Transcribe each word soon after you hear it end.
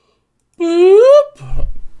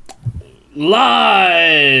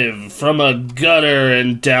Live from a gutter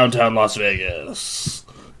in downtown Las Vegas.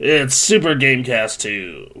 It's Super Gamecast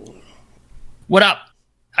 2. What up?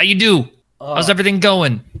 How you do? How's everything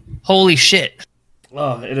going? Holy shit.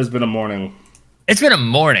 Oh, it has been a morning. It's been a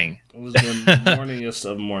morning. It has been the morningest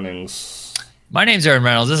of mornings. My name's Aaron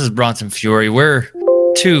Reynolds. This is Bronson Fury. We're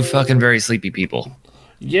two fucking very sleepy people.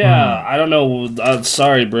 Yeah, I don't know.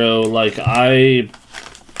 Sorry, bro. Like, I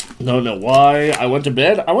don't know why. I went to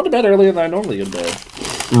bed earlier than I normally get in bed.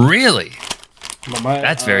 Really? But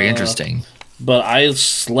That's very interesting. But I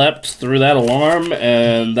slept through that alarm,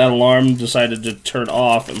 and that alarm decided to turn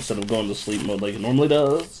off instead of going to sleep mode like it normally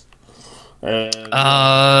does. And,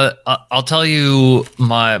 I'll tell you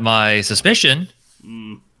my suspicion,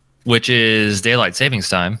 which is daylight savings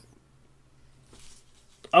time.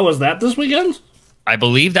 oh, was that this weekend? I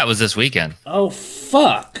believe that was this weekend. Oh,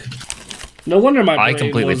 fuck. No wonder my brain I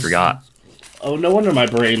completely forgot. Oh, no wonder my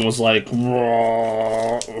brain was like,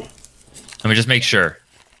 raw. Let me just make sure.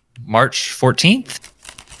 March 14th?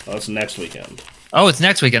 Oh, it's next weekend. Oh, it's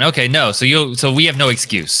next weekend. Okay, no. So we have no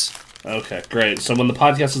excuse. Okay, great. So when the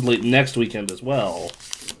podcast is late next weekend as well,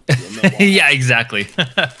 you'll know why. Yeah, exactly.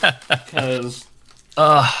 Because,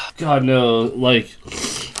 God, no, like,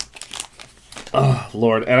 oh,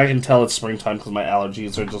 Lord. And I can tell it's springtime because my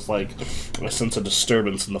allergies are just like, I sense a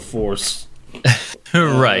disturbance in the force.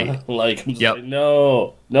 Right. Like, I'm just like,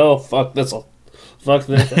 no, fuck this. Fuck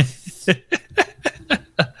this.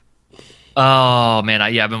 Oh man,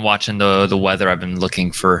 I've been watching the weather. I've been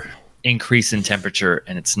looking for increase in temperature,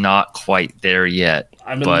 and it's not quite there yet.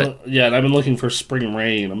 And I've been looking for spring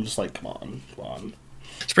rain. I'm just like, come on.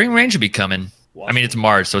 Spring rain should be coming. I mean, it's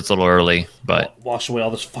March, so it's a little early, but wash away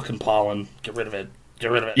all this fucking pollen. Get rid of it.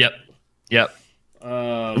 Yep.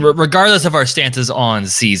 Regardless of our stances on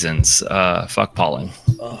seasons, fuck pollen.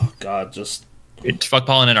 Oh God, just fuck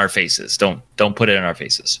pollen in our faces. Don't put it in our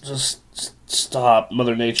faces. Just stop,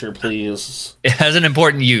 Mother Nature, please. It has an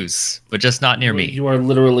important use, but just not near me. You are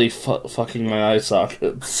literally fucking my eye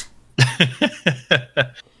sockets.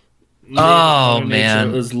 Oh Mother man,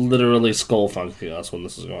 Nature is literally skull funking us when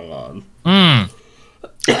this is going on. I'm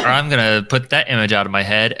gonna put that image out of my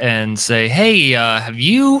head and say, hey, have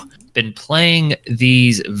you been playing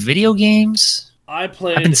these video games? I've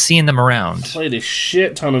been seeing them around. Played a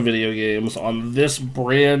shit ton of video games on this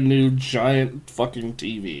brand new giant fucking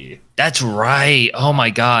TV. That's right. Oh my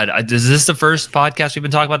God. Is this the first podcast we've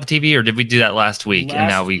been talking about the TV, or did we do that last week?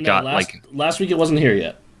 Last week it wasn't here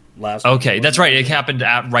yet. Okay, that's right. It happened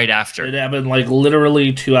right after. It happened like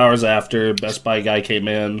literally 2 hours after. Best Buy guy came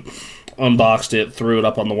in, unboxed it, threw it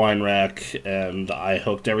up on the wine rack, and I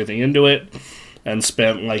hooked everything into it and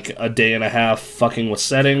spent like a day and a half fucking with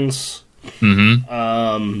settings. Yeah,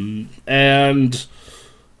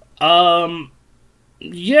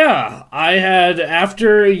 I had,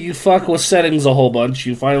 after you fuck with settings a whole bunch,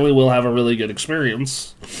 you finally will have a really good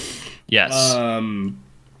experience. Yes.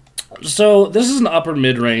 So this is an upper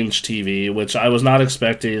mid-range TV, which I was not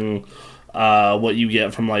expecting what you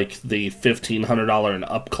get from like the $1,500 and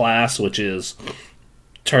up class, which is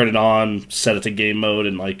turn it on, set it to game mode,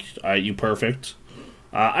 and like, you perfect.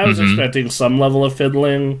 I was expecting some level of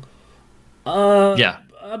fiddling. About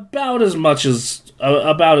as much as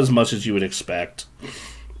you would expect.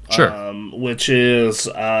 Sure. Which is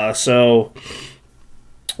so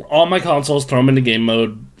all my consoles, throw them into game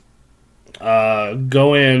mode.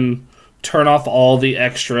 Go in, turn off all the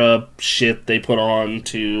extra shit they put on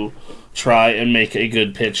to try and make a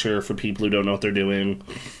good picture for people who don't know what they're doing.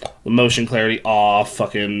 The motion clarity off,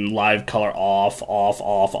 fucking live color off.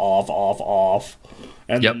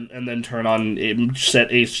 And then turn on, set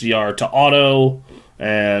HDR to auto,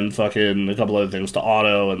 and fucking a couple other things to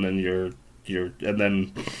auto, and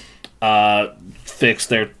then fix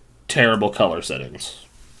their terrible color settings.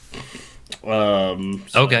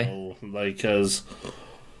 Okay. Like, because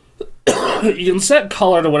you can set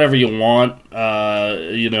color to whatever you want.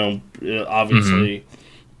 Obviously,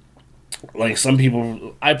 like some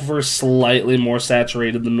people, I prefer slightly more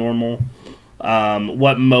saturated than normal.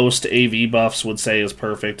 What most AV buffs would say is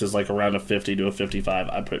perfect is like around a 50 to a 55.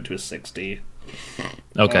 I put it to a 60.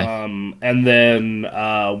 Okay. And then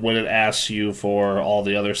when it asks you for all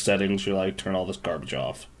the other settings, you're like, turn all this garbage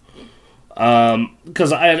off. And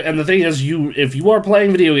the thing is, if you are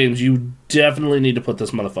playing video games, you definitely need to put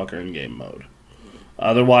this motherfucker in game mode.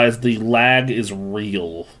 Otherwise, the lag is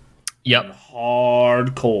real. Yep.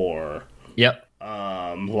 Hardcore. Yep.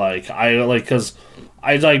 Because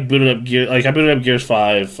I booted up Gears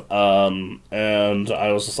 5, and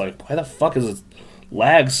I was just like, why the fuck is it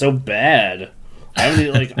lag so bad?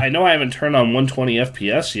 I know I haven't turned on 120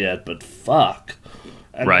 FPS yet, but fuck.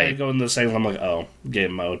 And then I go in the settings, I'm like, oh,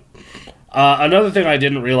 game mode. Another thing I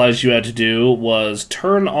didn't realize you had to do was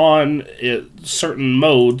turn on certain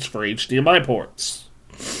modes for HDMI ports.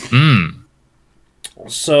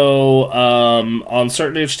 So, on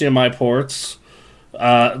certain HDMI ports,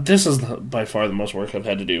 this is by far the most work I've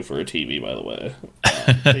had to do for a TV, by the way.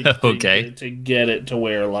 Okay. To get it to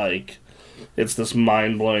where, like, it's this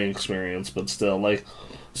mind-blowing experience, but still, like...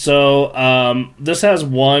 So, this has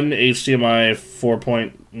one HDMI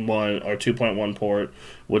 4.1 or 2.1 port,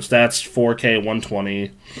 which that's 4K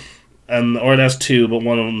 120, or it has two, but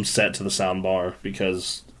one of them's set to the soundbar,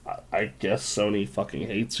 because I guess Sony fucking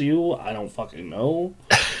hates you. I don't fucking know.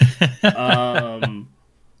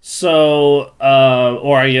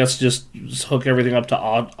 Or I guess just hook everything up to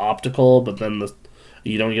optical, but then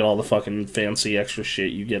you don't get all the fucking fancy extra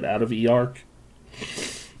shit you get out of eARC.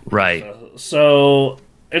 Right. So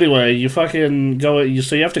anyway, you fucking so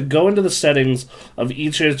you have to go into the settings of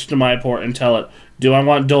each HDMI port and tell it, do I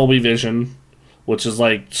want Dolby Vision, which is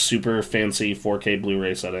like super fancy 4K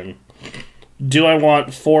Blu-ray setting? Do I want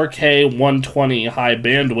 4K 120 high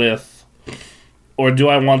bandwidth? Or do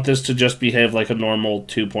I want this to just behave like a normal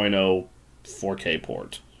 2.0 4K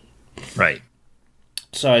port? Right.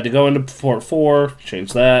 So I had to go into port 4,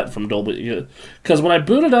 change that from Dolby... Because when I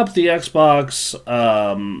booted up the Xbox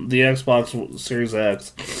Series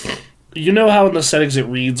X, you know how in the settings it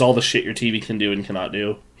reads all the shit your TV can do and cannot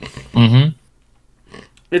do? Mm-hmm.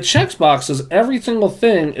 It checks boxes every single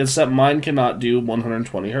thing except mine cannot do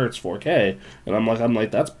 120 hertz 4K. And I'm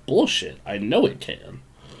like, that's bullshit. I know it can.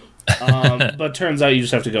 But turns out you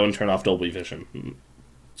just have to go and turn off Dolby Vision.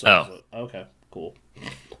 So okay, cool.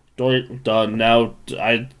 Done. Now,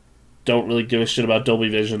 I don't really give a shit about Dolby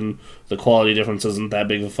Vision. The quality difference isn't that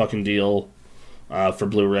big of a fucking deal for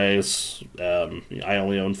Blu-rays. I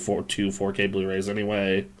only own two 4K Blu-rays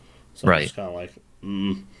anyway. So I'm just kind of like,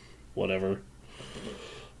 whatever.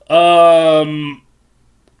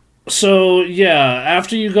 So, yeah,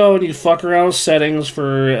 after you go and you fuck around with settings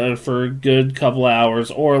for a good couple of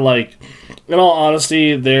hours, or, like, in all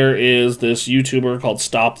honesty, there is this YouTuber called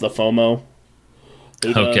Stop the FOMO,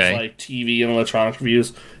 who does, like, TV and electronic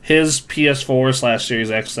reviews. His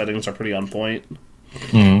PS4/Series X settings are pretty on point.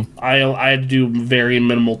 Mm-hmm. I do very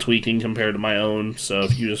minimal tweaking compared to my own, so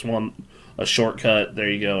if you just want a shortcut, there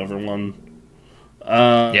you go, everyone.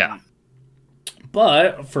 Yeah.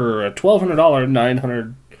 But for a $1,200,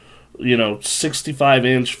 900,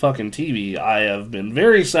 65-inch fucking TV, I have been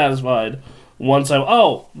very satisfied once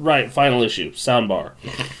final issue, soundbar.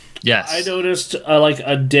 Yes. I noticed, like,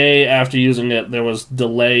 a day after using it, there was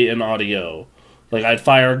delay in audio. Like, I'd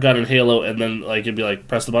fire a gun in Halo, and then, like, it'd be like,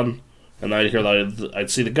 press the button, and I'd hear, like,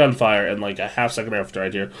 I'd see the gunfire, and, like, a half second after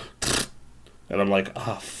I'd hear, and I'm like,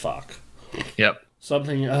 oh, fuck. Yep. I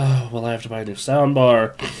have to buy a new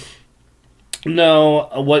soundbar. No,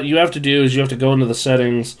 what you have to do is you have to go into the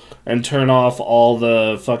settings and turn off all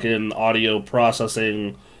the fucking audio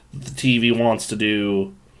processing the TV wants to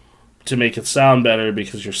do to make it sound better,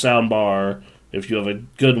 because your soundbar, if you have a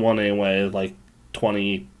good one anyway, like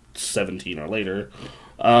 2017 or later,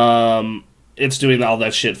 it's doing all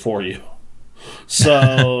that shit for you.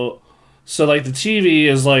 So, like, the TV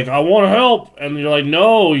is like, I want to help, and you're like,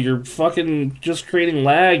 no, you're fucking just creating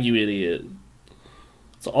lag, you idiot.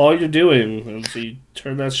 That's all you're doing, and so you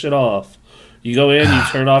turn that shit off. You go in, you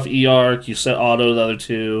turn off eARC, you set auto to the other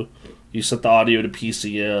two, you set the audio to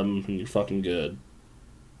PCM, and you're fucking good.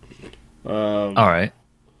 Alright.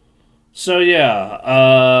 So,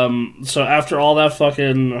 yeah. So after all that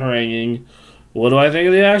fucking haranguing, what do I think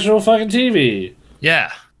of the actual fucking TV?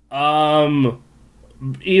 Yeah.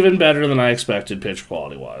 Even better than I expected, picture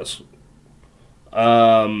quality-wise.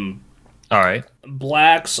 Alright.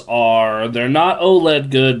 Blacks they're not OLED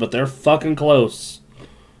good, but they're fucking close.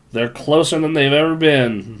 They're closer than they've ever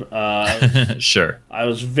been. Sure. I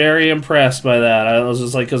was very impressed by that. I was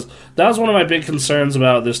just like, because that was one of my big concerns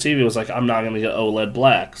about this TV, was like, I'm not going to get OLED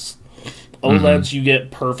blacks. OLEDs, you get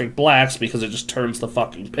perfect blacks because it just turns the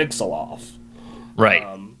fucking pixel off. Right.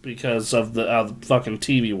 Because of how the fucking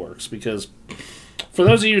TV works. Because, for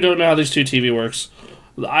those of you who don't know how these two TV works,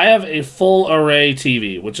 I have a full array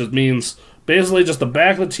TV, which means basically just the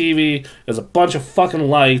back of the TV is a bunch of fucking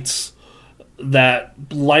lights that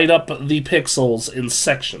light up the pixels in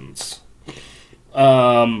sections.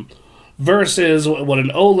 Versus what an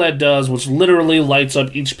OLED does, which literally lights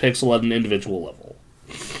up each pixel at an individual level.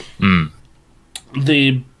 Mm.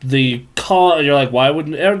 You're like, why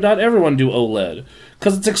wouldn't not everyone do OLED?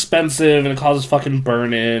 Because it's expensive and it causes fucking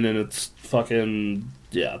burn-in and it's fucking...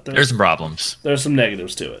 Yeah, there's some problems. There's some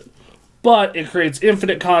negatives to it. But it creates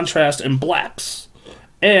infinite contrast and blacks.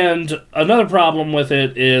 And another problem with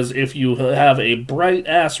it is if you have a bright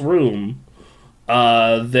ass room,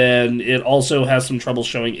 then it also has some trouble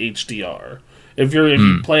showing HDR. If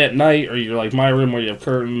you play at night or you're like my room where you have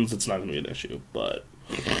curtains, it's not going to be an issue. But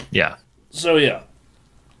yeah. So yeah.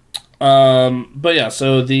 But yeah.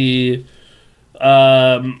 So the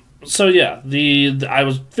I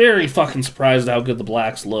was very fucking surprised at how good the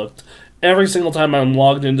blacks looked. Every single time I'm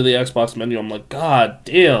logged into the Xbox menu, I'm like, God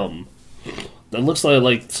damn. That looks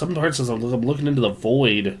like some parts as I'm looking into the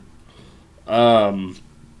void. So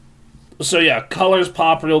yeah, colors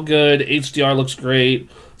pop real good. HDR looks great,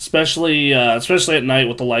 especially at night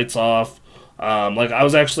with the lights off. I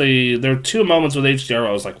was actually there were two moments with HDR where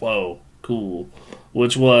I was like, whoa, cool.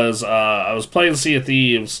 Which was I was playing Sea of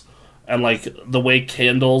Thieves, and like the way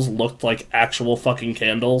candles looked like actual fucking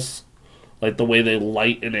candles, like the way they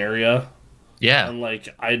light an area. Yeah, and like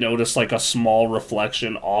I noticed like a small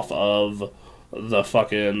reflection off of the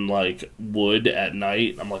fucking like wood at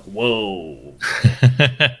night. I'm like, whoa,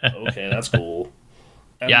 okay, that's cool.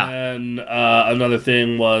 And then another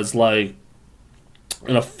thing was like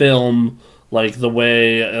in a film, like the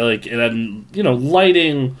way like and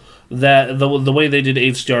lighting that the way they did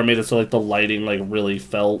HDR made it so like the lighting like really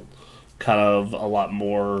felt kind of a lot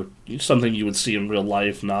more something you would see in real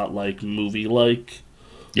life, not like movie like.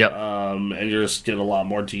 Yep. And you're just getting a lot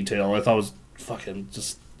more detail. I thought it was fucking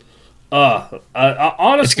just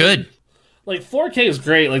honestly, it's good. Like 4K is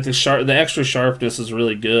great. Like the extra sharpness is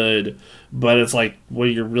really good, but it's like what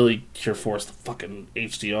you're really here for is the fucking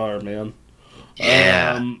HDR, man.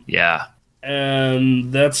 Yeah, yeah.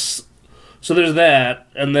 And that's so. There's that,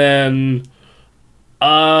 and then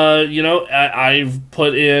I've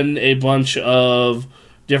put in a bunch of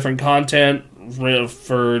different content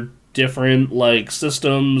for different like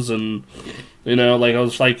systems, and like I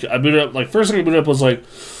was like I booted up. Like first thing I booted up was like,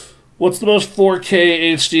 what's the most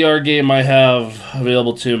 4K HDR game I have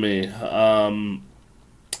available to me? And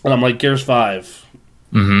I'm like, Gears 5.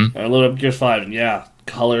 Mm-hmm. And I load up Gears 5, and yeah,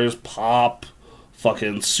 colors pop,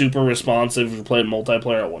 fucking super responsive if you're playing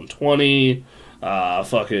multiplayer at 120.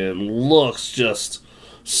 Fucking looks just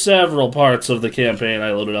several parts of the campaign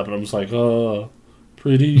I loaded up, and I'm just like, oh,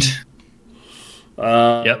 pretty.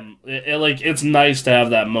 Yep. It's nice to have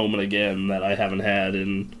that moment again that I haven't had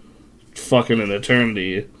in fucking an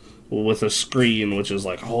eternity. With a screen which is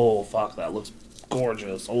like, oh fuck, that looks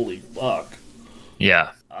gorgeous, holy fuck.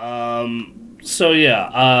 Yeah. So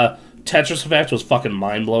yeah, Tetris Effect was fucking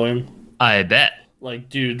mind blowing. I bet. Like,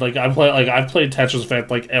 dude, like I've played Tetris Effect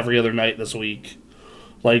like every other night this week.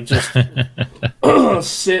 Like, just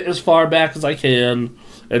sit as far back as I can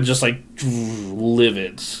and just like live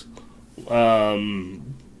it.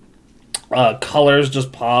 Colors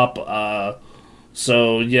just pop.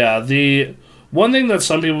 So yeah, the one thing that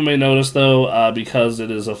some people may notice, though, because it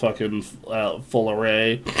is a fucking full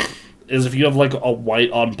array, is if you have, like, a white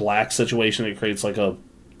on black situation, it creates, like, a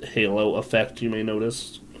halo effect, you may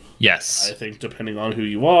notice. Yes. I think depending on who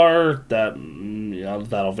you are,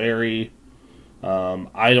 that'll vary.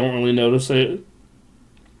 I don't really notice it,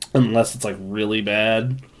 unless it's, like, really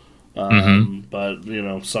bad. But,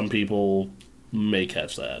 some people may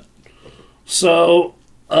catch that. So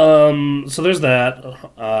there's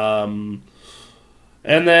that.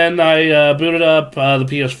 And then I booted up the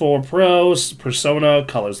PS4 Pro, Persona,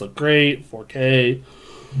 colors look great, 4K.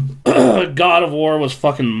 God of War was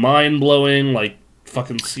fucking mind-blowing, like,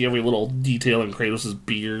 fucking see every little detail in Kratos'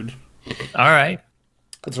 beard. Alright.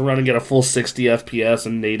 It's running at a full 60 FPS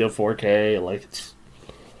and native 4K, like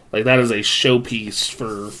that is a showpiece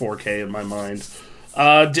for 4K in my mind.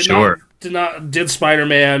 Did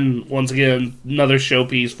Spider-Man, once again, another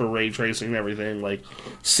showpiece for ray tracing and everything. Like,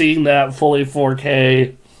 seeing that fully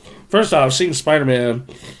 4K. First off, seeing Spider-Man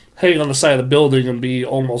hang on the side of the building and be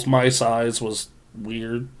almost my size was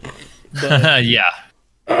weird. But, yeah.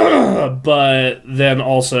 But then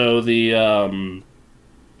also the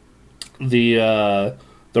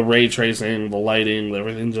ray tracing, the lighting,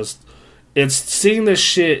 everything just... It's seeing this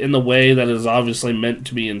shit in the way that is obviously meant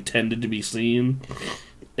to be intended to be seen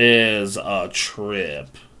is a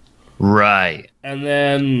trip. Right. And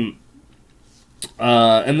then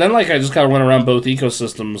like I just kind of went around both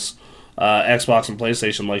ecosystems, Xbox and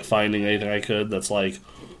PlayStation, like finding anything I could that's like,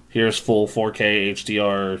 here's full 4K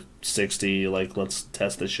HDR 60, like let's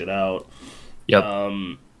test this shit out. Yep.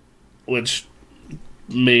 Which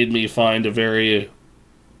made me find a very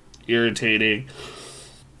irritating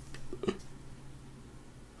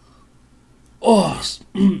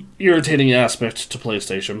irritating aspect to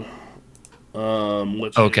PlayStation.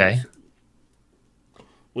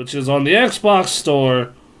 Which is on the Xbox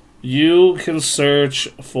store, you can search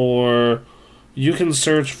for you can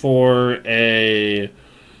search for a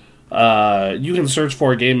game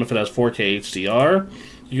if it has 4K HDR.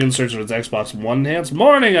 You can search if it's Xbox One enhanced.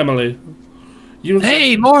 Morning, Emily.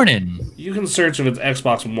 Morning. You can search if it's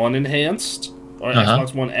Xbox One enhanced or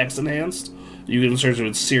Xbox One X enhanced. You can search if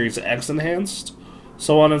it's Series X enhanced.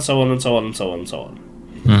 So on and so on and so on and so on and so on.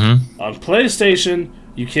 Mm-hmm. On PlayStation,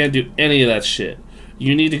 you can't do any of that shit.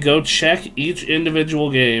 You need to go check each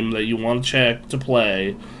individual game that you want to check to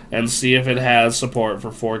play and see if it has support for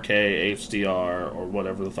 4K HDR or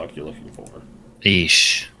whatever the fuck you're looking for.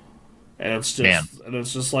 Eesh. And it's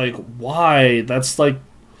just like, why? That's like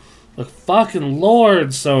fucking Lord,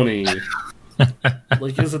 Sony.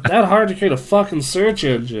 Like, is it that hard to create a fucking search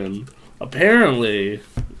engine? Apparently.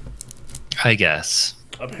 I guess.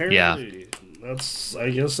 Apparently. Yeah. That's, I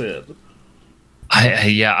guess, it.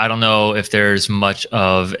 I don't know if there's much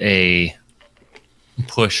of a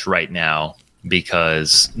push right now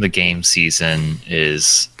because the game season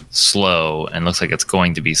is slow and looks like it's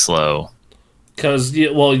going to be slow. Because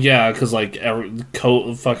like fucking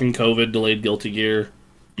COVID delayed Guilty Gear.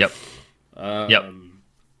 Yep. That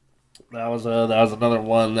was another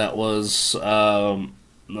one that was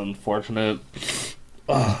unfortunate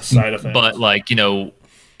side effect. But like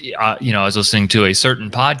I was listening to a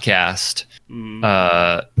certain podcast,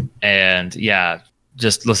 and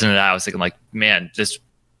just listening to that, I was thinking like, man,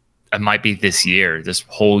 it might be this year. This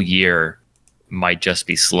whole year might just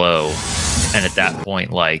be slow, and at that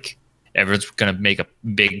point, like everyone's gonna make a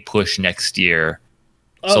big push next year.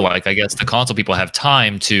 Oh. So like, I guess the console people have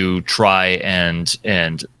time to try and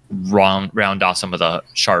round off some of the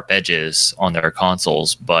sharp edges on their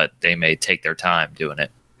consoles, but they may take their time doing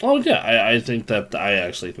it. Oh yeah, I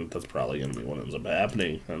actually think that's probably going to be what ends up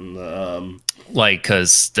happening, and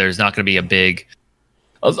because there's not going to be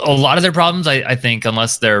a lot of their problems. I think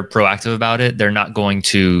unless they're proactive about it, they're not going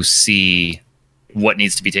to see what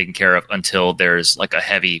needs to be taken care of until there's like a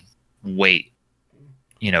heavy weight,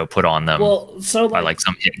 put on them. Well, so by like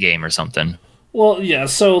some hit game or something. Well, yeah.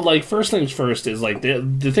 So like, first things first is like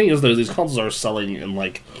the thing is though, these consoles are selling in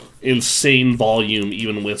like insane volume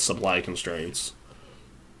even with supply constraints.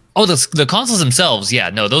 Oh, the consoles themselves, yeah,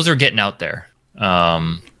 no, those are getting out there.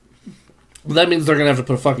 That means they're gonna have to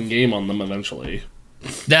put a fucking game on them eventually.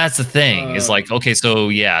 That's the thing. It's like, okay, so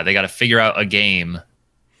yeah, they got to figure out a game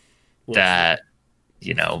that,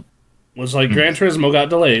 was like Gran Turismo got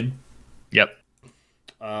delayed. Yep.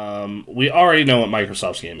 We already know what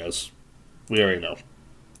Microsoft's game is. We already know.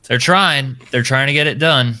 They're trying to get it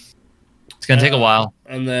done. It's gonna take a while.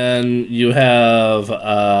 And then you have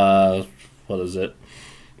what is it?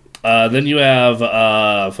 Then you have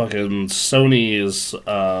fucking Sony's.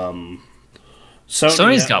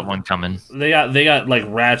 Sony's got one coming. They got like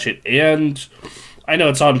Ratchet, and I know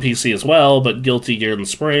it's on PC as well, but Guilty Gear in the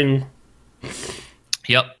spring.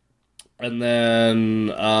 Yep. And then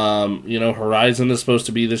Horizon is supposed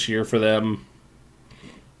to be this year for them.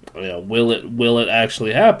 Will it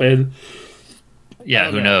actually happen?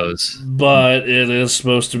 Yeah, who knows? But it is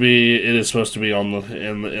supposed to be on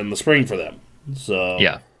in the spring for them. So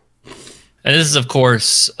yeah. And this is, of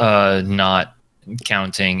course, not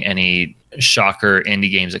counting any shocker indie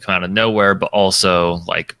games that come out of nowhere, but also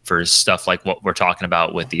like for stuff like what we're talking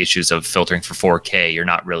about with the issues of filtering for 4K, you're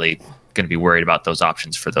not really going to be worried about those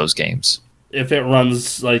options for those games. If it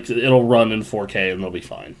runs, like, it'll run in 4K and it'll be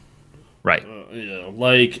fine. Right. But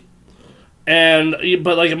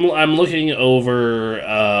I'm looking over.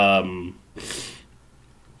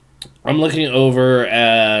 I'm looking over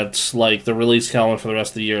at like the release calendar for the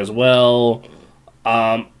rest of the year as well.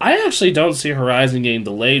 I actually don't see Horizon getting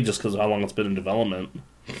delayed just because of how long it's been in development.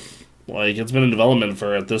 Like, it's been in development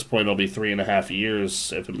for, at this point, it'll be 3.5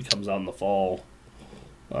 years if it comes out in the fall.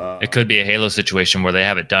 It could be a Halo situation where they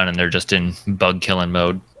have it done and they're just in bug killing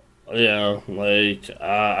mode. Yeah, like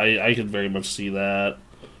I could very much see that.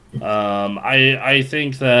 I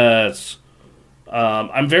think that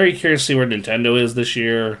I'm very curious to see where Nintendo is this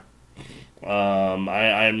year. We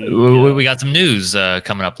got some news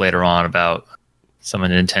coming up later on about some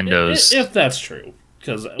of Nintendo's. If that's true,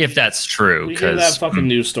 because we hear that fucking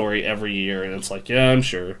news story every year, and it's like, yeah, I'm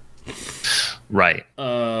sure. Right.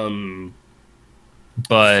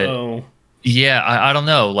 But so, yeah, I don't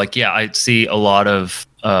know. Like, yeah, I see a lot of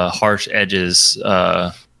harsh edges.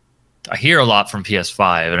 I hear a lot from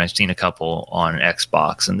PS5, and I've seen a couple on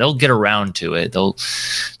Xbox, and they'll get around to it. They'll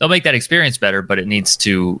make that experience better, but there needs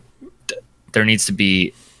to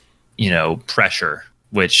be, pressure,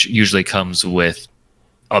 which usually comes with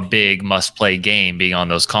a big must-play game being on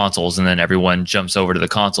those consoles, and then everyone jumps over to the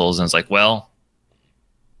consoles, and it's like, well,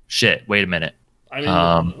 shit, wait a minute. I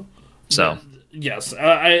mean, Yes,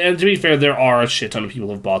 and to be fair, there are a shit ton of people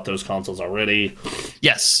who've bought those consoles already.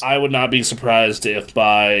 Yes. I would not be surprised if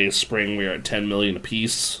by spring we're at 10 million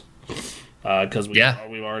apiece, because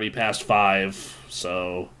we've already passed 5.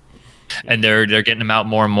 So, and they're getting them out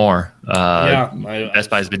more and more. Best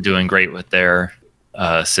Buy's been doing great with their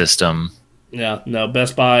system. Yeah, no,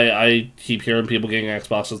 Best Buy, I keep hearing people getting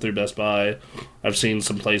Xboxes through Best Buy. I've seen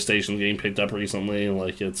some PlayStation getting picked up recently.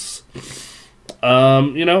 Like, it's,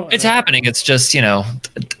 It's happening. It's just, I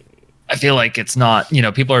feel like it's not,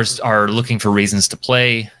 people are looking for reasons to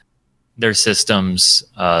play their systems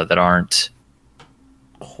that aren't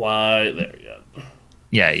quite there yet.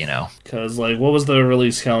 Yeah, Because, like, what was the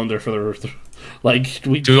release calendar for the like,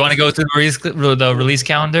 do we want to go through the release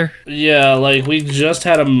calendar? Yeah, like, we just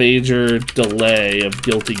had a major delay of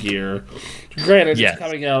Guilty Gear. Granted, it's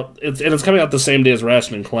coming out. It's coming out the same day as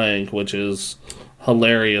Ratchet and Clank, which is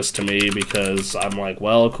hilarious to me because I'm like,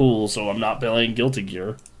 well, cool. So I'm not playing Guilty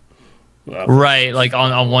Gear. Right, like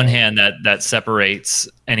on one hand, that separates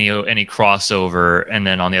any crossover, and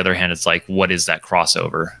then on the other hand, it's like, what is that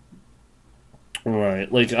crossover? Right,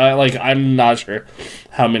 I'm not sure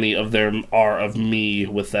how many of them are of me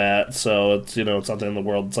with that. So it's it's not the end of the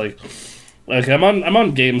world. It's like I'm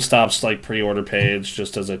on GameStop's like pre-order page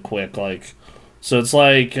just as a quick so it's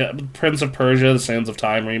like Prince of Persia: The Sands of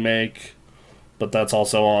Time remake, but that's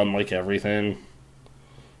also on like everything.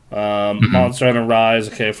 Monster Hunter Rise,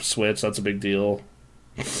 okay, for Switch, that's a big deal.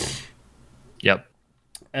 Yep.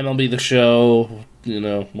 MLB The Show,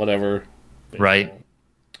 whatever. Right.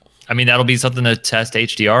 I mean, that'll be something to test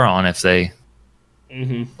HDR on if they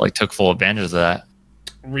took full advantage of that.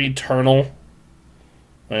 Returnal.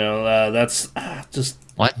 That's just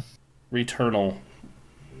what? Returnal.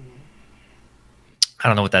 I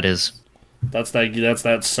don't know what that is. That's that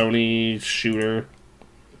Sony shooter.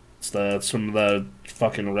 It's from the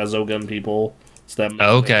fucking Resogun people. It's that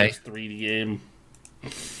 3D game.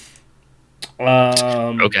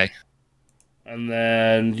 Okay. And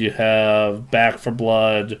then you have Back 4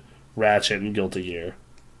 Blood, Ratchet, and Guilty Gear.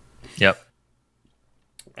 Yep.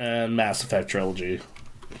 And Mass Effect Trilogy.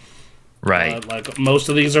 Right. Most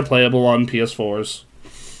of these are playable on PS4s.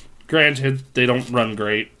 Granted, they don't run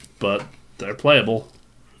great, but they're playable.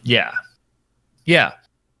 Yeah. Yeah.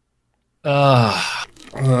 I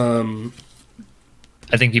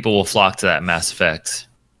think people will flock to that Mass Effect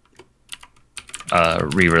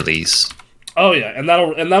re-release. Oh yeah, and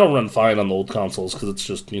that'll run fine on the old consoles because it's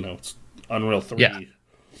just it's Unreal 3. Yeah.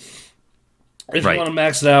 If you want to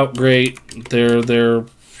max it out, great. There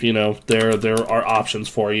are options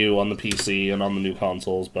for you on the PC and on the new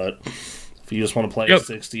consoles. But if you just want to play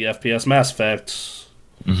 60 FPS Mass Effect,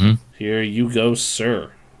 here you go,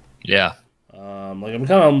 sir. Yeah. I'm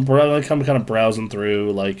kind of browsing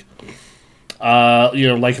through Like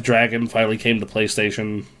a Dragon finally came to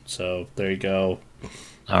PlayStation, so there you go.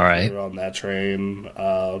 All right. We're on that train.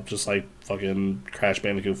 Just like fucking Crash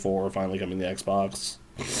Bandicoot 4 finally coming to Xbox.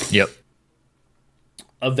 Yep.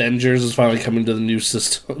 Avengers is finally coming to the new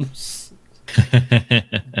systems.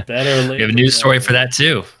 Better later. We have a news story for that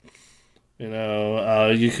too.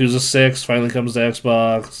 Yakuza 6 finally comes to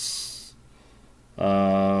Xbox.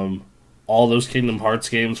 All those Kingdom Hearts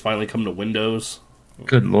games finally come to Windows.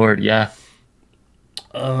 Good lord, yeah.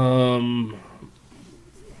 Look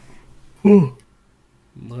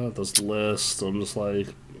at this list. I'm just like,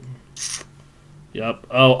 yep.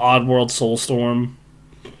 Oh, Oddworld Soulstorm.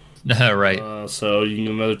 Right. So you can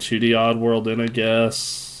get another 2D Oddworld in, I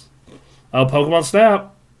guess. Oh, Pokemon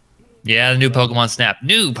Snap. Yeah, the new Pokemon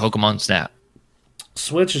Snap.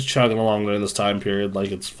 Switch is chugging along during this time period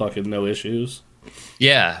like it's fucking no issues.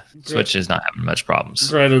 Yeah, Switch is not having much problems.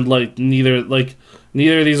 Granted, neither of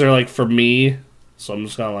these are for me, so I'm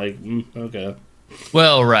just kind of okay.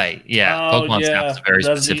 Well, right, yeah. Pokemon Snap is a very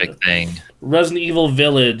specific thing. Resident Evil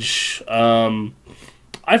Village.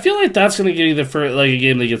 I feel like that's going to get either for a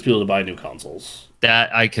game that gets people to buy new consoles.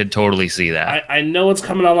 That I could totally see that. I know it's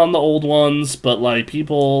coming out on the old ones, but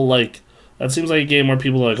people that seems like a game where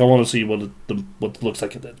people are I want to see what it looks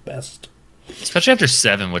like at its best. Especially after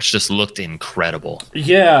 7, which just looked incredible.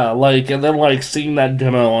 Yeah, and then seeing that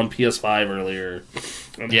demo on PS5 earlier.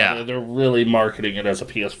 And they're really marketing it as a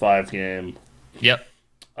PS5 game. Yep.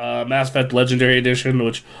 Mass Effect Legendary Edition,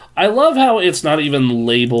 which I love how it's not even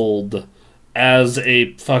labeled as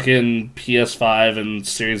a fucking PS5 and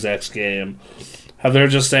Series X game. How they're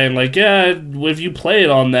just saying if you play it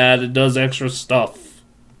on that, it does extra stuff.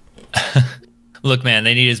 Look, man,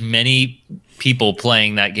 they need as many people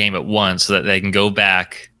playing that game at once so that they can go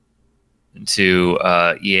back to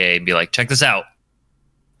EA and be like, check this out.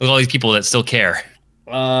 Look at all these people that still care.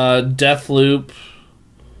 Deathloop.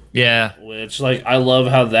 Yeah. Which, like, I love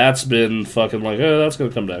how that's been fucking like, oh, that's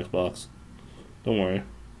gonna come to Xbox. Don't worry.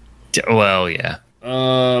 Well, yeah.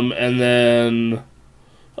 And then,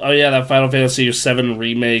 oh yeah, that Final Fantasy VII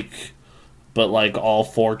remake, but like all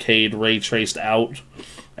 4K ray traced out,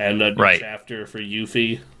 and a new Right. chapter for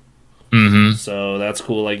Yuffie. Mm-hmm. So that's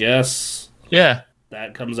cool, I guess. Yeah.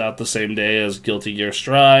 That comes out the same day as Guilty Gear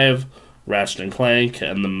Strive, Ratchet and Clank,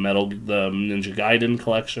 and the Ninja Gaiden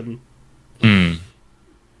collection. Hmm.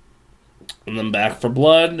 And then Back for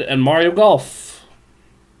Blood and Mario Golf.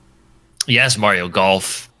 Yes, Mario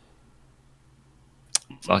Golf.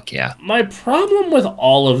 Fuck yeah. My problem with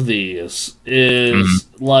all of these is,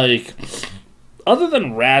 like, other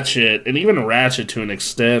than Ratchet, and even Ratchet to an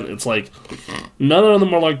extent, it's like, none of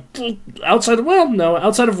them are like, outside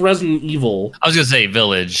of Resident Evil. I was gonna say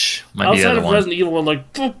Village might be the Outside other of one. Resident Evil, we're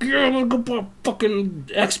like, fuck yeah, I'm gonna go buy fucking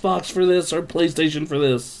Xbox for this, or PlayStation for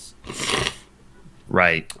this.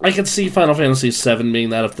 Right. I could see Final Fantasy VII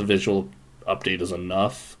being that if the visual update is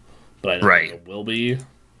enough, but I don't think it will be.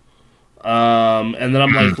 And then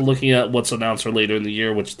I'm like looking at what's announced for later in the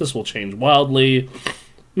year, which this will change wildly.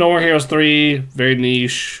 No More Heroes 3, very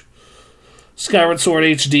niche. Skyward Sword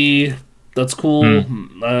HD, that's cool.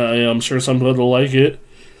 I'm sure some people will like it.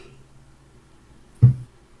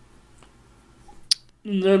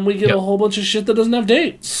 And then we get a whole bunch of shit that doesn't have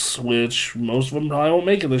dates, which most of them probably won't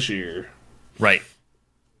make it this year. Right.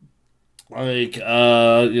 Like,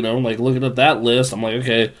 like looking at that list, I'm like,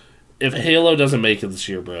 okay, if Halo doesn't make it this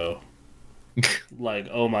year, bro, like,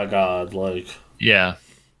 oh my god, like, Yeah.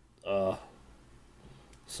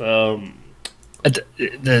 so,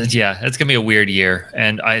 Yeah, it's gonna be a weird year,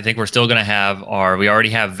 and I think we're still gonna have we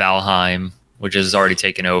already have Valheim, which is already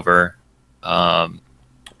taken over. I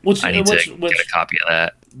need to get a copy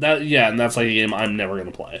of that. And that's like a game I'm never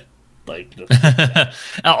gonna play. Like,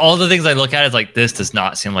 all the things I look at is like, this does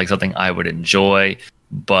not seem like something I would enjoy,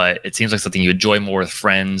 but it seems like something you enjoy more with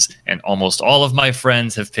friends, and almost all of my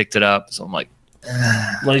friends have picked it up. So I'm like,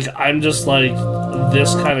 I'm just like,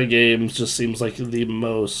 this kind of game just seems like the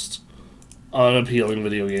most unappealing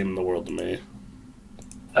video game in the world to me.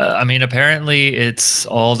 I mean, apparently it's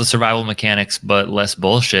all the survival mechanics, but less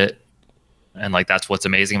bullshit. And like, that's what's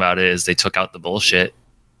amazing about it, is they took out the bullshit.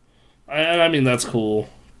 I mean, that's cool.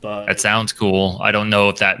 But that sounds cool. I don't know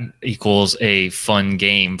if that equals a fun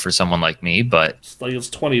game for someone like me, but it's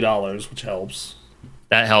 $20, which helps.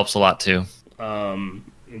 That helps a lot too.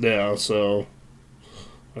 Yeah. So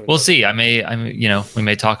we'll see. We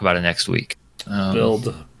may talk about it next week. Build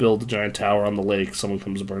a giant tower on the lake. Someone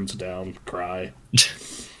comes and burns it down. Cry.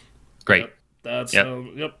 Great. Yep. That's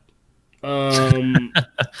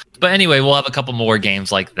But anyway, we'll have a couple more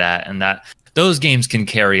games like that, and those games can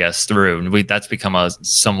carry us through. That's become a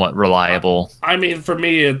somewhat reliable. I mean, for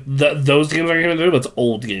me, those games are carrying me through, but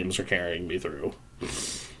old games are carrying me through.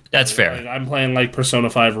 That's fair. Like, I'm playing like Persona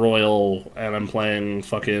 5 Royal, and I'm playing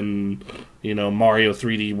fucking, Mario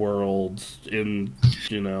 3D World, in,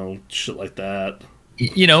 shit like that.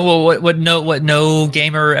 What no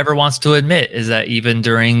gamer ever wants to admit is that even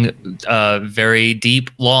during very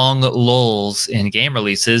deep, long lulls in game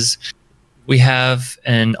releases, we have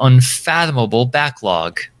an unfathomable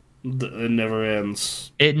backlog. It never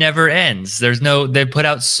ends. It never ends. They put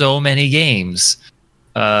out so many games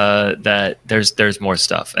that there's more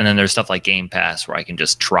stuff, and then there's stuff like Game Pass where I can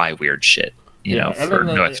just try weird shit, for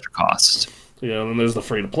no extra cost. Then there's the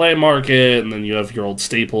free-to-play market, and then you have your old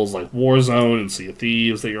staples like Warzone and Sea of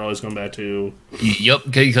Thieves that you're always going back to. Yep,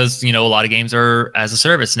 because, a lot of games are as a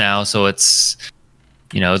service now, so it's,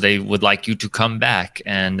 they would like you to come back,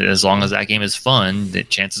 and as long as that game is fun, the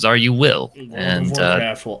chances are you will. And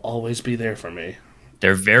Warcraft will always be there for me.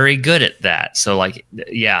 They're very good at that. So, like,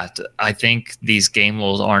 yeah, I think these game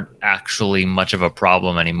lulls aren't actually much of a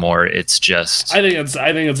problem anymore. It's just... I think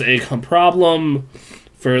it's a problem...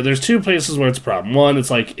 There's two places where it's a problem. One,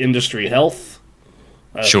 it's like industry health.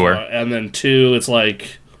 Sure. And then two, it's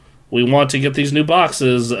like, we want to get these new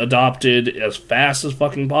boxes adopted as fast as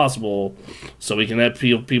fucking possible so we can have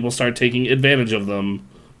people start taking advantage of them.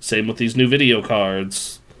 Same with these new video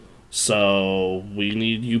cards. So we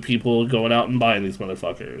need you people going out and buying these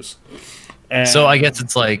motherfuckers. So I guess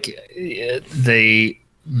it's like because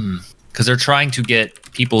they're trying to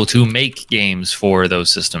get people to make games for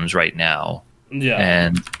those systems right now. Yeah,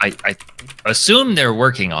 and I assume they're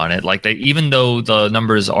working on it. Like, even though the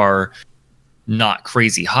numbers are not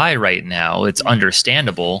crazy high right now, it's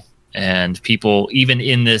understandable. And people, even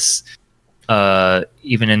in this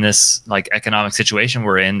like economic situation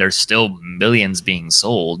we're in, there's still millions being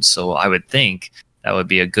sold. So I would think that would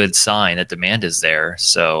be a good sign that demand is there.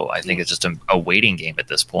 So I think it's just a waiting game at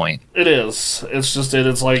this point. It is. It's just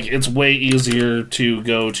it's like it's way easier to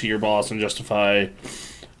go to your boss and justify.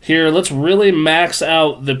 Here, let's really max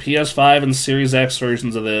out the PS5 and Series X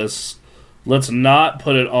versions of this. Let's not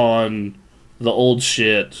put it on the old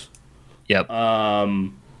shit. Yep.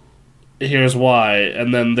 Here's why.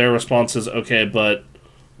 And then their response is, okay, but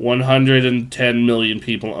 110 million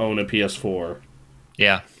people own a PS4.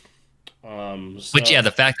 Yeah. So, But yeah,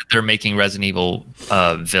 the fact that they're making Resident Evil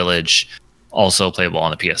Village also playable on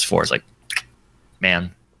the PS4 is like,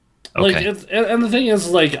 man. Okay. Like, and the thing is,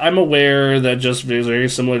 like, I'm aware that just very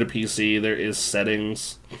similar to PC, there is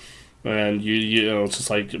settings, and you know, it's just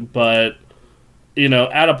like, but you know,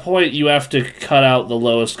 at a point you have to cut out the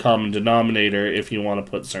lowest common denominator if you want to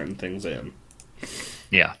put certain things in.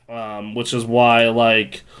 Yeah. Which is why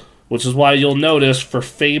you'll notice for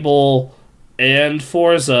Fable and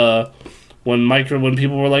Forza, when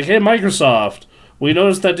people were like, "Hey, Microsoft, we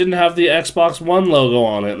noticed that didn't have the Xbox One logo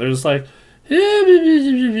on it." They're just like,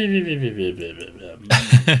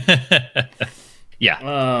 yeah.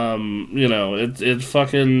 you know, it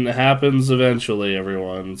fucking happens eventually,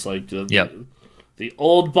 everyone. It's like the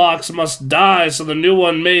old box must die so the new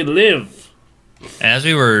one may live. And as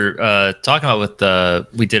we were talking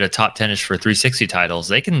about we did a top 10ish for 360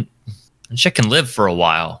 titles. Shit can live for a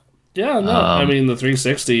while. Yeah, no, I mean the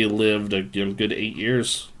 360 lived a good 8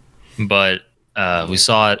 years. But we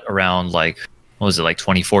saw it around like, what was it, like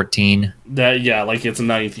 2014? Like its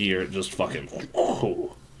 9th year, just fucking.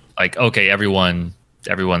 Like, okay,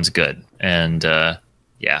 everyone's good, and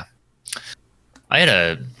yeah, I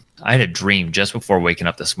had a dream just before waking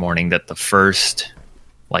up this morning that the first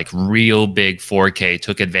like real big 4K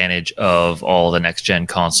took advantage of all the next gen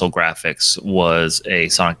console graphics was a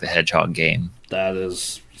Sonic the Hedgehog game. That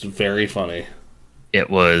is very funny. It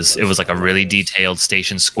was like a really detailed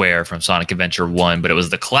Station Square from Sonic Adventure 1, but it was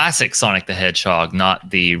the classic Sonic the Hedgehog, not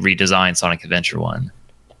the redesigned Sonic Adventure 1.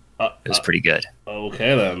 It was pretty good.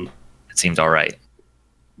 Okay, then. It seemed all right.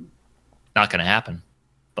 Not going to happen,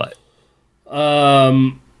 but...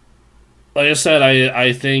 Like I said,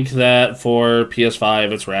 I think that for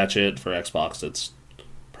PS5 it's Ratchet, for Xbox it's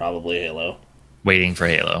probably Halo. Waiting for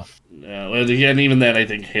Halo. And even then, I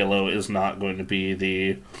think Halo is not going to be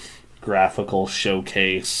the graphical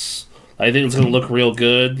showcase. I think it's going to look real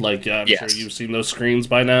good. Like, I'm sure you've seen those screens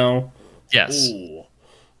by now. Yes. Ooh,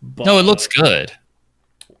 no, it looks good.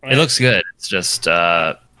 It looks good. It's just...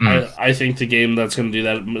 I think the game that's going to do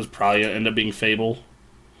that is probably going to end up being Fable.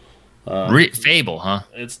 Fable, huh?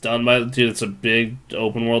 It's done by... Dude, it's a big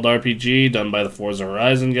open-world RPG done by the Forza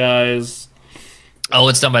Horizon guys. Oh,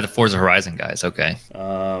 it's done by the Forza Horizon guys. Okay.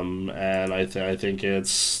 And I think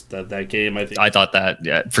it's that game. I thought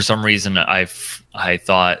that for some reason I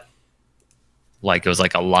thought like it was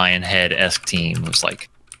like a Lionhead-esque team. It was like,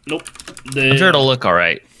 nope. I'm sure it'll look all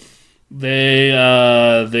right. They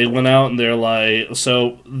went out and they're like,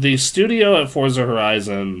 so the studio at Forza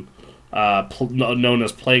Horizon, known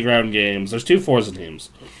as Playground Games. There's two Forza teams.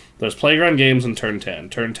 There's Playground Games and Turn 10.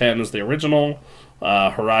 Turn 10 is the original.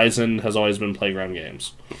 Horizon has always been Playground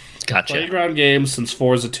Games. Gotcha. Playground Games, since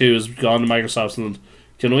Forza 2 has gone to Microsoft, and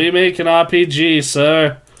can we make an RPG,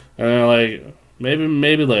 sir? And they're like,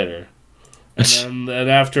 maybe later. And then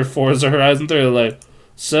after Forza Horizon 3, they're like,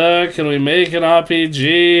 sir, can we make an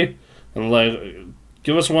RPG? And like,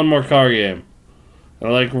 give us one more car game.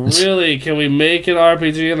 And they're like, really? Can we make an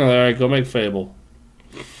RPG? And they're like, all right, go make Fable.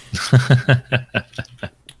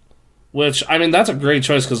 Which, I mean, that's a great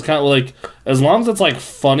choice, because kind of like, as long as it's like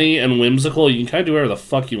funny and whimsical, you can kind of do whatever the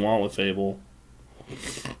fuck you want with Fable.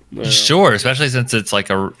 Sure, especially since it's like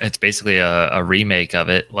it's basically a remake of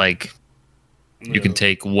it. Like, you can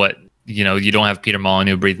take what, you don't have Peter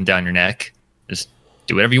Molyneux breathing down your neck. Just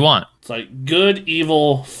do whatever you want. It's like good,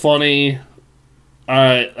 evil, funny.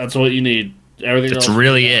 Alright, that's what you need. Everything That's else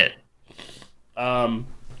really it.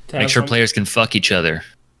 Make sure players can fuck each other.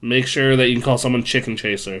 Make sure that you can call someone Chicken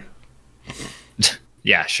Chaser.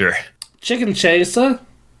 Yeah, sure. Chicken Chaser?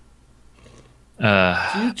 Do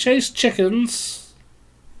you chase chickens?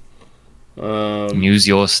 Use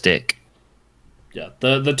your stick. Yeah,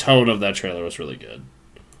 the tone of that trailer was really good.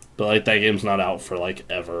 But, like, that game's not out for, like,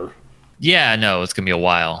 ever. Yeah, no, it's gonna be a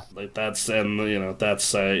while. Like, once again,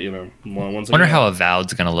 Wonder how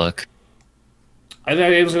Avowed's gonna look. I think that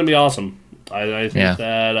game's gonna be awesome. I think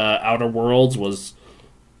that Outer Worlds was,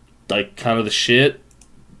 like, kind of the shit.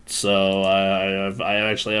 So I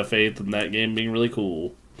actually have faith in that game being really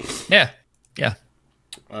cool. Yeah.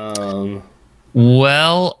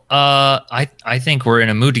 Well, I think we're in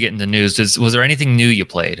a mood to get into news. Was there anything new you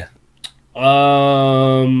played?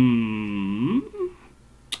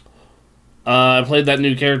 I played that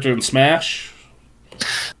new character in Smash.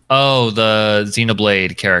 Oh, the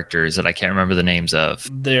Xenoblade characters that I can't remember the names of.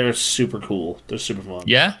 They're super cool. They're super fun.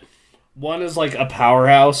 Yeah? One is like a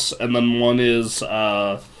powerhouse, and then one is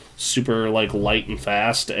super like light and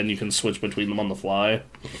fast, and you can switch between them on the fly.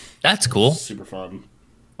 That's cool. Super fun.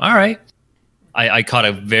 All right. I caught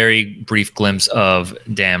a very brief glimpse of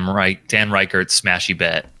Dan Reichert's Smashy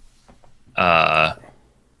Bet.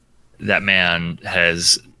 That man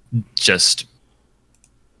has just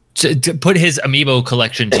to put his amiibo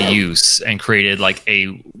collection to use and created like a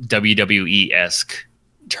WWE-esque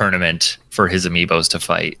tournament for his amiibos to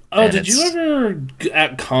fight. Oh, And did you ever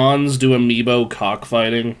at cons do amiibo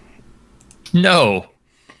cockfighting? No,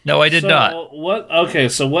 I did not. What? Okay,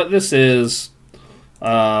 so what this is?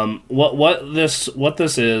 What this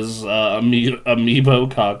is?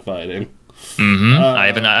 Amiibo cockfighting.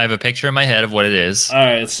 I have a picture in my head of what it is. All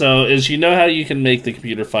right, so you know how you can make the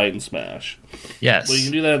computer fight in Smash? Yes. Well, you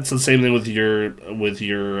can do that. It's the same thing with your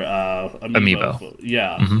amiibo.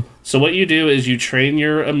 Yeah. Mm-hmm. So what you do is you train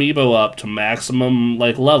your amiibo up to maximum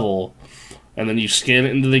like level, and then you scan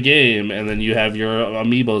it into the game, and then you have your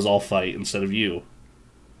amiibos all fight instead of you.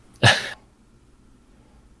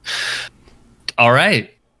 All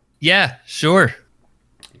right. Yeah, sure.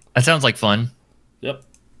 That sounds like fun. Yep.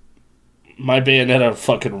 My Bayonetta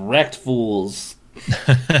fucking wrecked fools.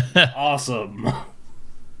 Awesome.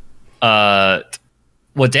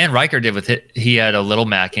 What Dan Reichert did with it, he had a little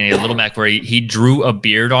Mac, and he had a little Mac where he drew a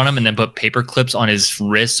beard on him and then put paper clips on his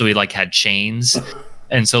wrist so he like had chains.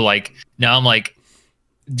 And so like now I'm like,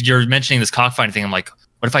 you're mentioning this cockfighting thing. I'm like,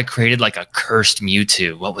 what if I created like a cursed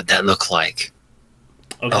Mewtwo? What would that look like?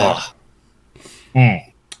 Okay. Oh.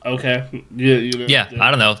 Okay. Yeah, I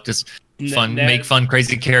don't know. Just fun, make fun,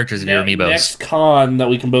 crazy characters of your amiibos. Next con that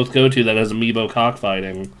we can both go to that has amiibo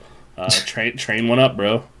cockfighting, train one up,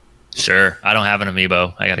 bro. Sure. I don't have an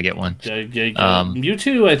amiibo. I got to get one.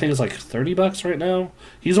 Mewtwo, I think, is like $30 right now.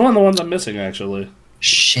 He's one of the ones I'm missing, actually.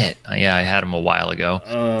 Shit. Yeah, I had him a while ago.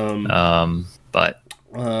 But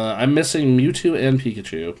I'm missing Mewtwo and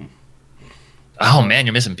Pikachu. Oh man,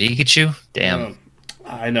 you're missing Pikachu? Damn.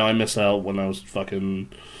 I know. I missed out when I was fucking.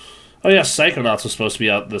 Oh yeah, Psychonauts was supposed to be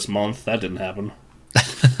out this month. That didn't happen.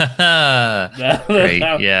 Great.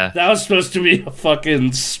 Yeah. That was supposed to be a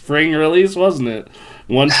fucking spring release, wasn't it?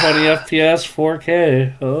 120 FPS,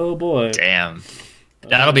 4K. Oh boy. Damn.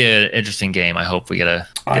 That'll be an interesting game. I hope we get to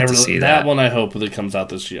see that. That one I hope that comes out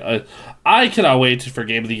this year. I cannot wait for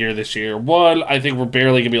Game of the Year this year. One, I think we're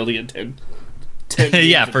barely going to be able to get 10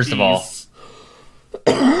 yeah, first of all.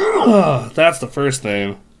 That's the first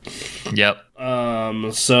thing. Yep.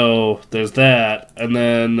 So there's that. And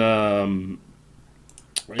then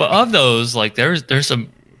but of those, like there's some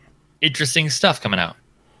interesting stuff coming out.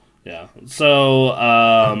 Yeah. So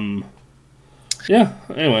yeah,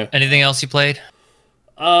 anyway. Anything else you played?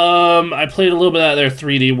 I played a little bit of their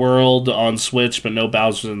 3D World on Switch, but no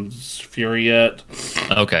Bowser's Fury yet.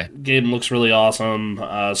 Okay. Game looks really awesome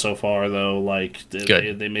so far, though. Like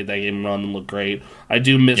Good. They made that game run and look great. I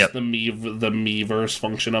do miss the Miiverse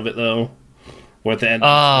function of it, though. Where at the end,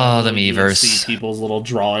 the you Miiverse. see people's little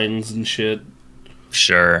drawings and shit.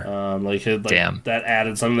 Sure. Damn. That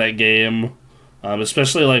added something to that game.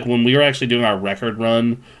 Especially like when we were actually doing our record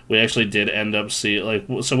run, we actually did end up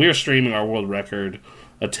so we were streaming our world record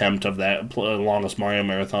attempt of that longest Mario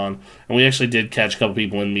marathon, and we actually did catch a couple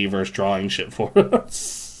people in Miiverse drawing shit for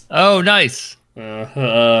us. Oh, nice. So cool.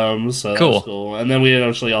 That was cool. And then we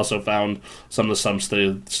actually also found some of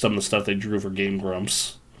the stuff they drew for Game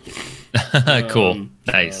Grumps. Cool.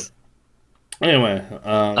 Nice. Anyway.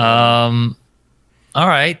 All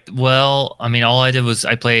right. Well, I mean, all I did was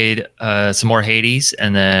I played some more Hades,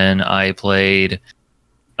 and then I played.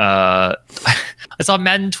 I saw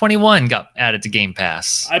Madden 21 got added to Game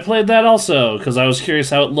Pass. I played that also because I was curious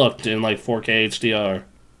how it looked in like 4K HDR.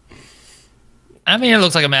 I mean, it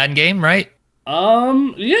looks like a Madden game, right?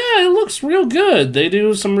 Yeah, it looks real good. They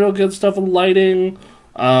do some real good stuff with lighting.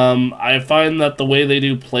 I find that the way they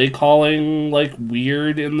do play calling like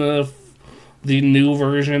weird in the new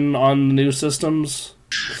version on the new systems.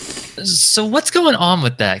 So what's going on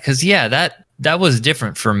with that? Because that was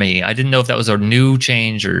different for me. I didn't know if that was a new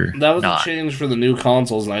change or that was not. A change for the new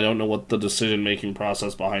consoles, and I don't know what the decision making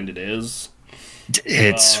process behind it is.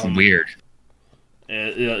 It's weird.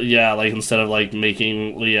 Yeah, like instead of like like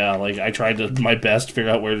I tried my best to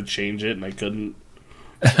figure out where to change it, and I couldn't.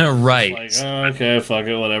 Right. Like, okay, fuck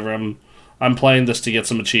it, whatever. I'm playing this to get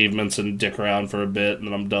some achievements and dick around for a bit, and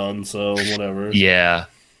then I'm done. So whatever. Yeah.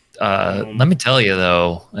 Let me tell you,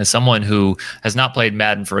 though, as someone who has not played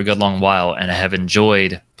Madden for a good long while and have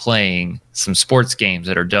enjoyed playing some sports games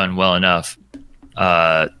that are done well enough,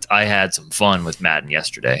 I had some fun with Madden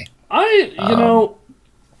yesterday. I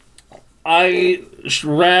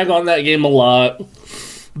rag on that game a lot.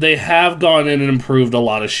 They have gone in and improved a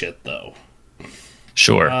lot of shit, though.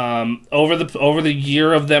 Sure. Over the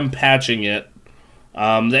year of them patching it,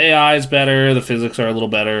 the AI is better. The physics are a little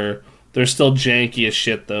better. They're still janky as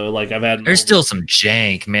shit, though. Like there's still some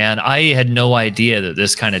jank, man. I had no idea that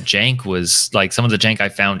this kind of jank was like some of the jank I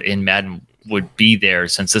found in Madden would be there,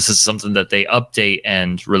 since this is something that they update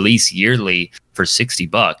and release yearly for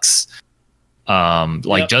 $60.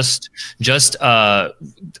 Just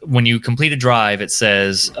when you complete a drive, it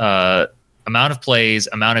says amount of plays,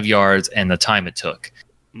 amount of yards, and the time it took.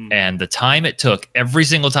 And the time it took, every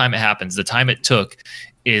single time it happens, the time it took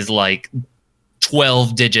is like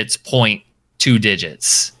 12 digits, 0.2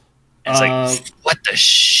 digits. It's like, what the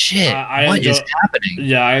shit? What is happening?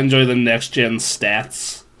 Yeah, I enjoy the next-gen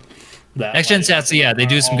stats. Next-gen stats, yeah, they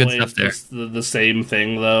do some good stuff there. The same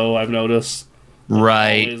thing, though, I've noticed.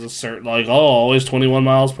 Right. Always a certain, always 21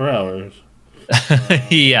 miles per hour.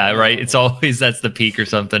 Yeah, right. It's always, that's the peak or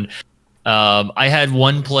something. I had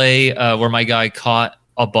one play where my guy caught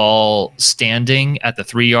a ball standing at the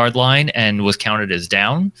 3-yard line and was counted as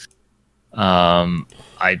down. I've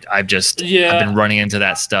been running into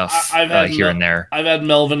that stuff here and there. I've had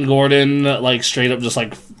Melvin Gordon straight up just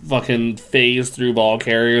fucking phase through ball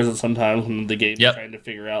carriers, and sometimes when the game's trying to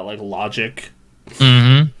figure out logic.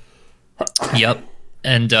 Mm-hmm. Yep.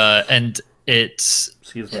 And it's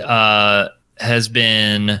has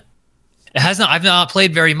been. It has not. I've not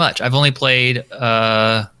played very much. I've only played.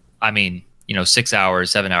 6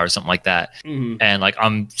 hours, 7 hours, something like that. Mm-hmm. And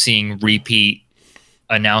I'm seeing repeat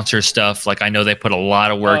announcer stuff. I know they put a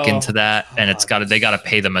lot of work into that, and they got to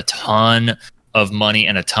pay them a ton of money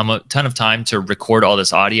and a ton of time to record all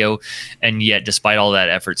this audio. And yet, despite all that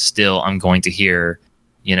effort, still I'm going to hear,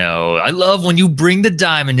 I love when you bring the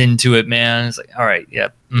diamond into it, man. It's all right,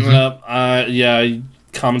 yep. Mm-hmm. Yeah,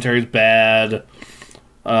 commentary's bad.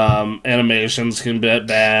 Animations can be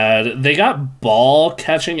bad. They got ball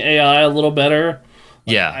catching AI a little better.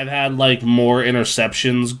 Yeah, I've had more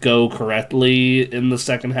interceptions go correctly in the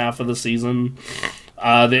second half of the season.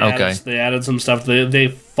 They added some stuff. They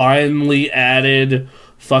finally added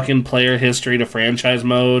fucking player history to franchise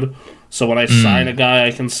mode. So when I sign a guy,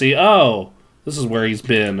 I can see, this is where he's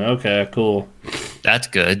been. Okay, cool. That's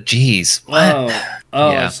good. Jeez. What?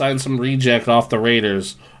 Yeah. I signed some reject off the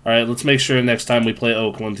Raiders. All right, let's make sure next time we play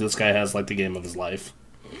Oakland, this guy has the game of his life.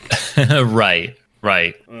 Right.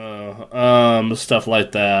 Stuff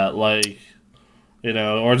like that,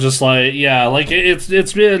 or just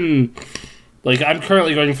it's been I'm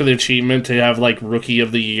currently going for the achievement to have Rookie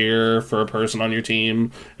of the Year for a person on your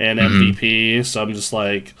team and MVP. So I'm just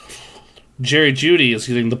Jerry Jeudy is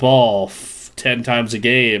getting the ball 10 times a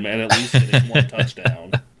game and at least getting one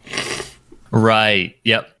touchdown. Right.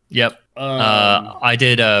 Yep. I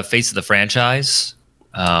did Face of the Franchise.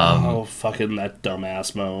 Fucking that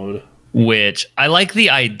dumbass mode. Which I like the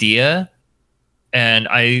idea, and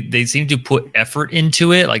they seem to put effort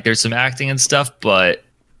into it. There's some acting and stuff, but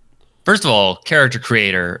first of all, character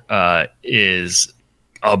creator is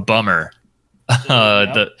a bummer.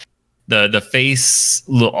 The face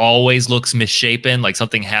always looks misshapen, like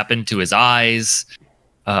something happened to his eyes.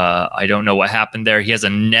 I don't know what happened there. He has a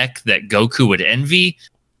neck that Goku would envy.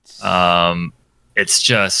 It's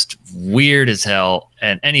just weird as hell.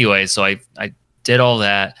 And anyway, so I did all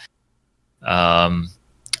that. I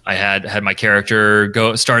had my character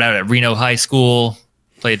start out at Reno High School,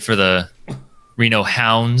 played for the Reno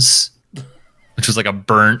Hounds, which was a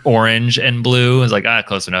burnt orange and blue. I was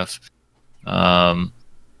close enough.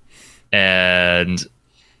 And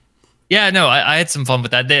yeah, no, I had some fun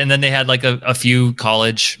with that. And then they had a few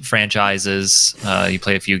college franchises. You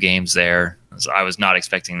play a few games there. So I was not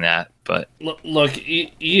expecting that, but look,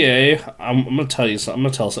 EA. I'm gonna tell you something.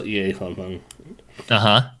 I'm gonna tell EA something.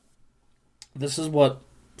 This is what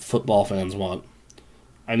football fans want.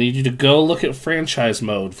 I need you to go look at franchise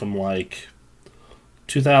mode from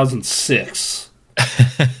 2006.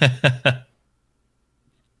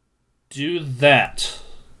 Do that.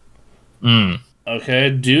 Okay,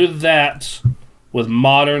 do that with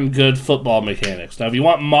modern good football mechanics. Now, if you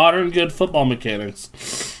want modern good football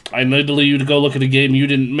mechanics, I need you to go look at a game you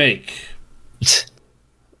didn't make.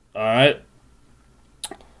 Alright?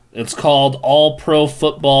 It's called All Pro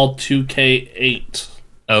Football 2K8.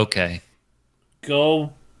 Okay.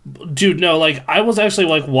 Go... Dude, no, I was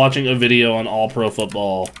actually, watching a video on All Pro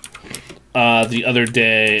Football the other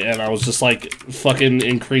day, and I was just like fucking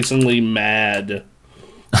increasingly mad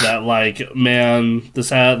that like, man,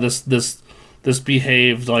 this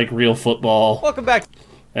behaved like real football. Welcome back.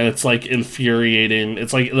 And it's like infuriating.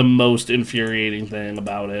 It's like the most infuriating thing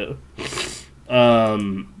about it.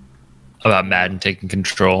 About Madden taking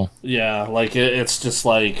control. Yeah, like it's just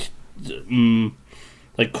like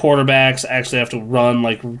quarterbacks actually have to run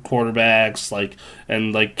like quarterbacks, like,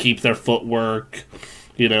 and like keep their footwork.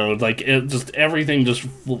 You know, like it just everything just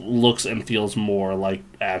looks and feels more like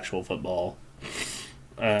actual football.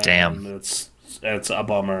 Damn, it's a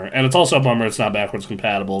bummer, and it's also a bummer it's not backwards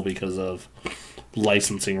compatible because of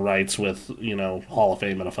licensing rights with, you know, Hall of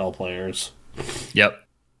Fame NFL players. Yep.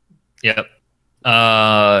 Yeah.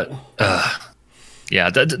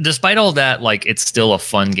 Despite all that, like, it's still a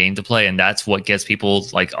fun game to play, and that's what gets people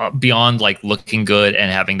like beyond like looking good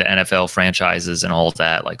and having the NFL franchises and all of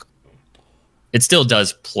that. Like, it still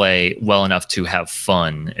does play well enough to have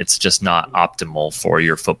fun. It's just not optimal for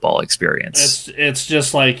your football experience. It's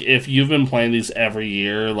just like if you've been playing these every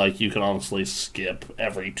year, like you can honestly skip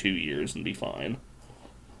every 2 years and be fine.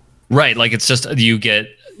 Right, like it's just you get,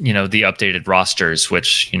 you know, the updated rosters,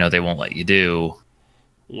 which, you know, they won't let you do.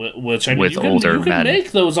 Which I mean, with older you can Madden.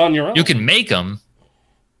 make those on your own. You can make them.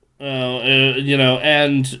 You know,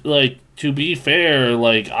 and like to be fair,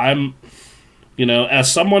 like I'm, you know, as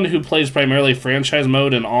someone who plays primarily franchise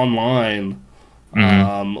mode and online,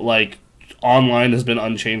 like online has been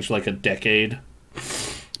unchanged for like a decade.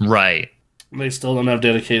 Right. They still don't have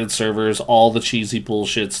dedicated servers. All the cheesy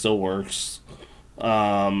bullshit still works.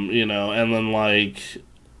 You know, and then like,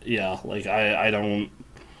 yeah, like I don't.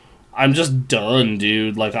 I'm just done,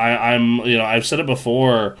 dude. Like I'm, you know, I've said it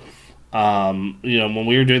before. You know, when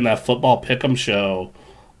we were doing that football pick'em show,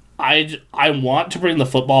 I want to bring the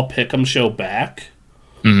football pick'em show back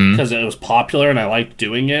because it was popular and I liked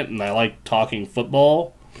doing it and I like talking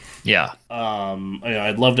football. Yeah. You know,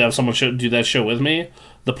 I'd love to have someone do that show with me.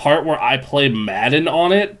 The part where I play Madden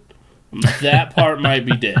on it, that part might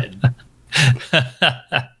be dead.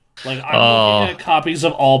 Like, I'm looking at copies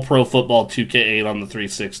of All Pro Football 2K8 on the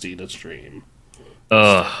 360 to stream.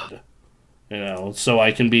 Instead. You know, so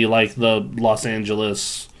I can be like the Los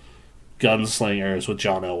Angeles Gunslingers with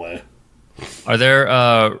John Elway. Are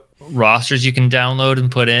there rosters you can download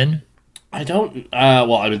and put in? I don't.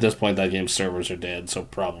 Well, I mean, at this point, that game's servers are dead, so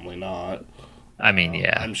probably not. I mean,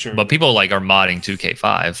 yeah. I'm sure. But people like are modding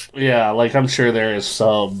 2K5. Yeah, like I'm sure there is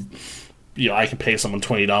some. You know, I could pay someone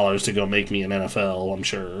 $20 to go make me an NFL. I'm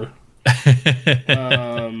sure.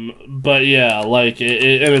 But yeah, like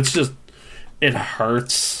and it's just it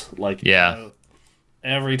hurts. Like, yeah,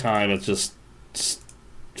 every time it's just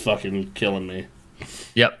fucking killing me.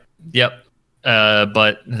 Yep.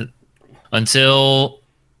 But until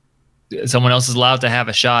someone else is allowed to have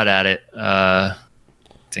a shot at it, I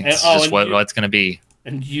think it's just what it's going to be.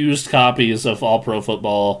 And used copies of All Pro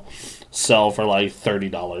Football sell for like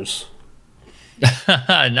 $30.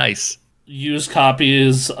 Nice. Used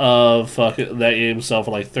copies of that game sell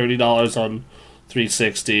for like $30 on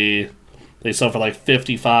 360. They sell for like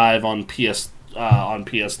 $55 on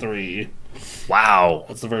PS3. Wow,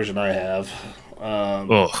 that's the version I have.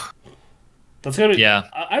 That's gonna be. Yeah,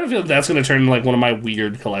 I don't feel like that's gonna turn into like one of my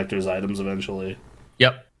weird collector's items eventually.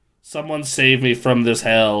 Yep. Someone save me from this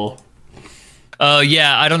hell.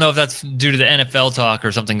 Yeah, I don't know if that's due to the NFL talk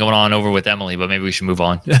or something going on over with Emily, but maybe we should move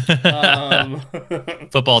on.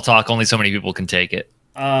 Football talk, only so many people can take it.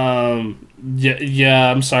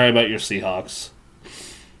 Yeah, I'm sorry about your Seahawks.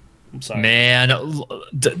 I'm sorry. Man,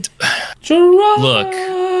 look,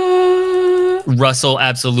 Russell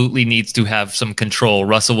absolutely needs to have some control.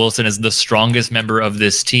 Russell Wilson is the strongest member of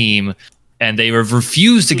this team, and they have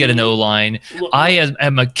refused to get an O-line. I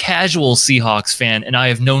am a casual Seahawks fan, and I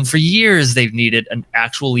have known for years they've needed an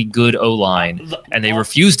actually good O-line, and they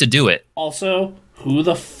refuse to do it. Also, who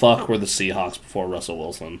the fuck were the Seahawks before Russell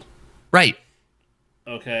Wilson? Right.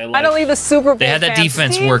 Okay. Like, I don't leave the Super Bowl. They had that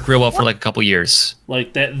defense work real well for like a couple years.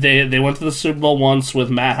 Like they went to the Super Bowl once with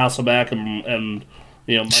Matt Hasselbeck and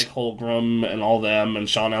you know Mike Holmgren and all them and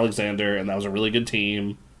Sean Alexander, and that was a really good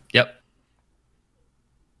team. Yep.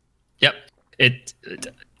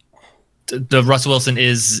 The Russell Wilson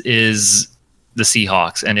is the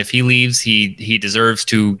Seahawks, and if he leaves, he deserves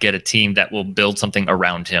to get a team that will build something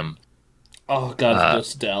around him. Oh God,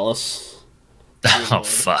 just Dallas. Oh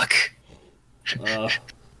fuck. No.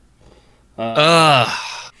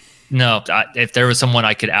 If there was someone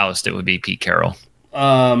I could oust, it would be Pete Carroll.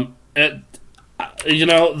 You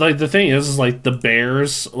know, like the thing is like the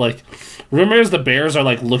Bears. Like, remember, the Bears are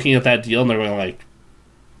like looking at that deal and they're going like,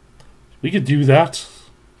 we could do that.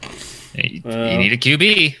 You need a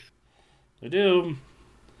QB. I do.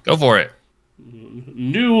 Go for it.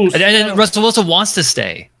 New And Russell Wilson wants to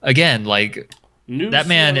stay again. Like that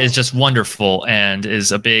man Seattle, is just wonderful and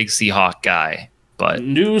is a big Seahawk guy. But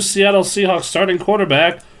new Seattle Seahawks starting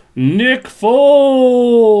quarterback Nick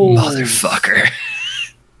Foles. motherfucker,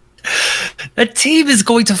 that team is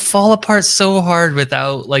going to fall apart so hard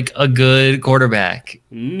without like a good quarterback.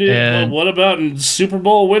 Well, what about Super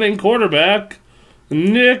Bowl winning quarterback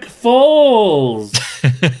Nick Foles?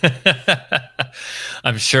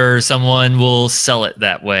 I'm sure someone will sell it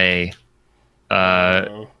that way,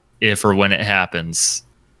 if or when it happens.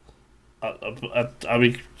 I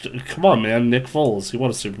mean, come on, man. Nick Foles. He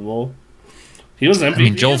won a Super Bowl. He was MVP. I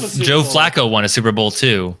mean, Joe of a Super Bowl. Flacco won a Super Bowl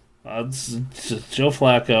too. Joe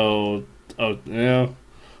Flacco. Oh, yeah.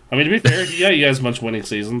 I mean, to be fair, yeah, you guys bunch winning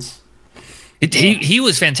seasons. He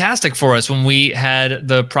was fantastic for us when we had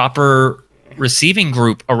the proper receiving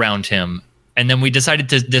group around him, and then we decided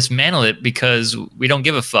to dismantle it because we don't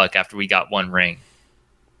give a fuck after we got one ring.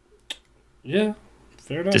 Yeah,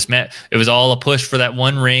 fair enough. It was all a push for that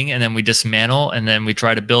one ring, and then we dismantle, and then we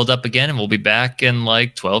try to build up again, and we'll be back in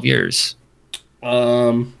like 12 years.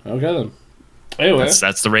 Okay then. Anyway,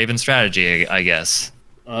 that's the Raven strategy, I guess.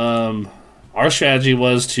 Our strategy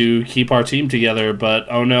was to keep our team together, but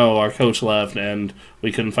oh no, our coach left and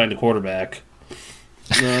we couldn't find a quarterback.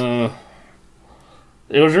 It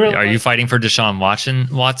was really. Are you fighting for Deshaun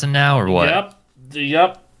Watson now, or what?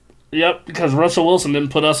 Yep. Because Russell Wilson didn't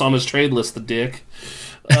put us on his trade list, the dick.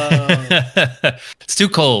 It's too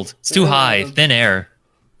cold. It's too high. Thin air.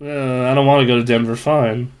 I don't want to go to Denver.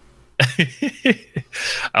 Fine.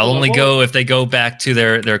 I'll only go if they go back to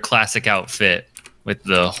their classic outfit with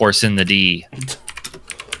the horse in the D.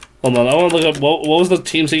 Hold on, I want to look up what was the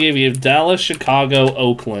teams he gave you? Dallas, Chicago,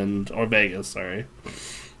 Oakland, or Vegas. Sorry.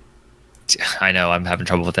 I know, I'm having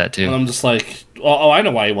trouble with that too. And I'm just like, I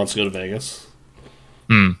know why he wants to go to Vegas.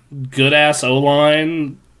 Good ass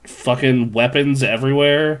O-line, fucking weapons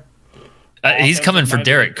everywhere. He's coming for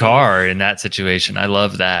Derek Carr in that situation. I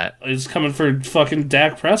love that. He's coming for fucking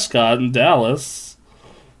Dak Prescott in Dallas.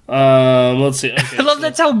 Let's see. Okay, I love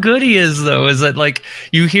that's how good he is, though. Is that like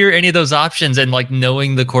you hear any of those options and like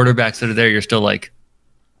knowing the quarterbacks that are there, you're still like,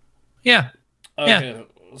 yeah. Okay. Yeah.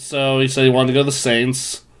 So he said he wanted to go to the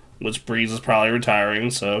Saints, which Breeze is probably retiring.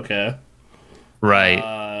 So okay. Right.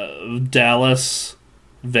 Dallas,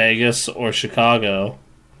 Vegas, or Chicago.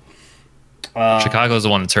 Chicago's the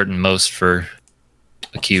one that's hurting most for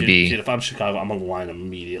a QB. Dude, if I'm Chicago, I'm gonna line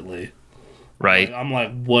immediately. Right. I'm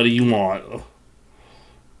like, what do you want?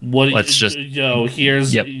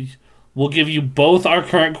 Here's. Yep. We'll give you both our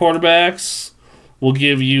current quarterbacks. We'll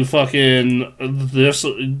give you fucking this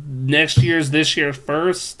year's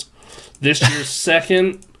first, this year's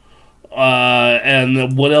second,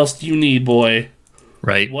 and what else do you need, boy?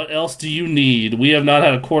 Right. What else do you need? We have not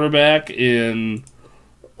had a quarterback in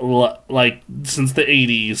like since the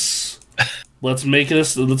 80s. Let's make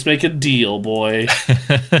a deal, boy.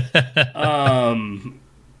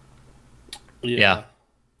 Yeah.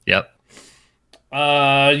 Yep.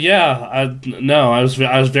 I was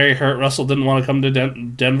very hurt. Russell didn't want to come to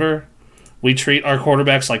Denver. We treat our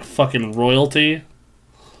quarterbacks like fucking royalty.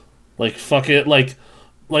 Like fuck it, like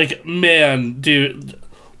man, dude.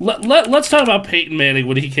 Let's talk about Peyton Manning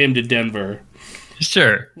when he came to Denver.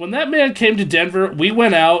 Sure. When that man came to Denver, we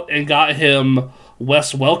went out and got him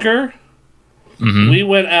Wes Welker. Mm-hmm. We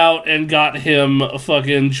went out and got him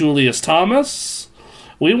fucking Julius Thomas.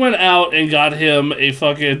 We went out and got him a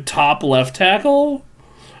fucking top left tackle.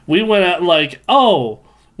 We went out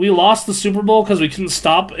we lost the Super Bowl because we couldn't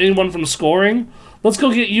stop anyone from scoring. Let's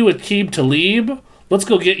go get you Aqib Talib. Let's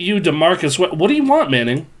go get you DeMarcus. What do you want,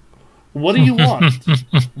 Manning? What do you want?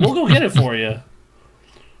 We'll go get it for you.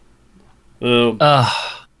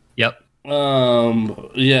 Yep.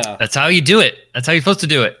 Yeah. That's how you do it. That's how you're supposed to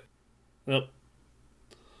do it. Yep.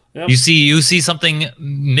 You see something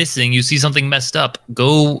missing, you see something messed up,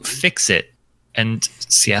 go fix it. And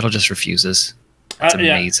Seattle just refuses. It's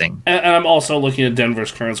amazing. And I'm also looking at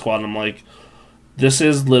Denver's current squad and I'm like, this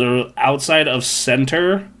is literally outside of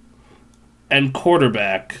center and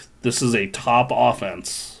quarterback, this is a top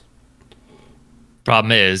offense.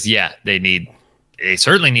 Problem is, they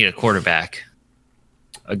certainly need a quarterback.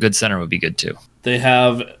 A good center would be good too. They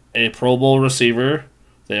have a Pro Bowl receiver.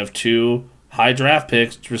 They have 2 high draft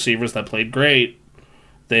picks, receivers that played great.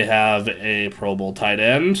 They have a Pro Bowl tight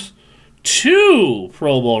end, 2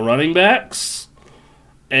 Pro Bowl running backs,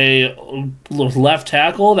 a left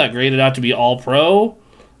tackle that graded out to be all pro,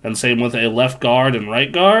 and same with a left guard and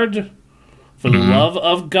right guard. For the love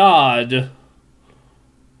of God,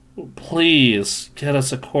 please get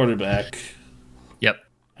us a quarterback. Yep.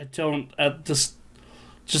 I don't. Just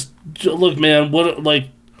look, man. What, like,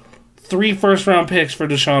 3 first-round picks for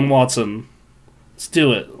Deshaun Watson? Let's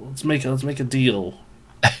do it. Let's make a deal.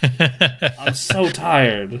 I'm so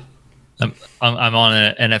tired. I'm on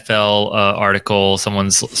an NFL article.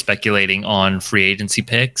 Someone's speculating on free agency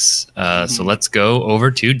picks. So let's go over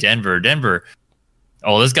to Denver.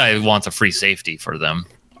 Oh, this guy wants a free safety for them.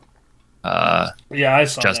 Yeah, I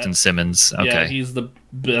saw Justin that. Simmons. Okay. Yeah, he's the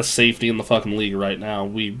best safety in the fucking league right now.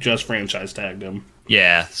 We just franchise tagged him.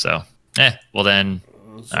 Yeah, so. Well then.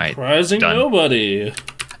 Surprising all right, nobody.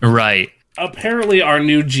 Right. Apparently, our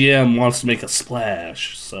new GM wants to make a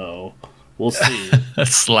splash, so we'll see. A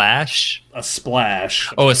slash? A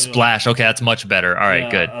splash. Oh, a splash. Okay, that's much better. All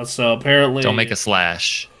right, good. So apparently, Don't make a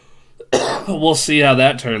slash. We'll see how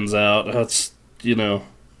that turns out. That's,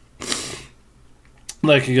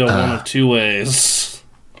 that could go one of 2 ways.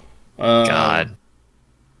 God.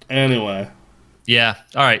 Anyway. Yeah.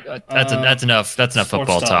 All right. That's enough. That's enough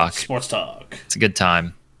football talk. Sports talk. It's a good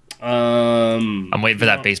time. I'm waiting for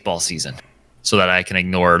that baseball season so that I can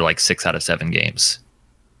ignore like 6 out of 7 games.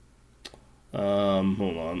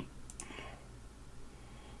 Hold on.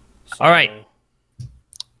 All right.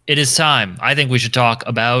 It is time. I think we should talk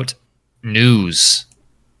about news.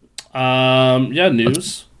 Yeah,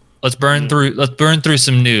 news. Let's burn through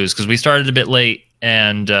some news because we started a bit late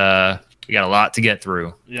and we got a lot to get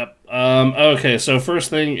through. Yep. Okay, so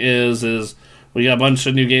first thing is we got a bunch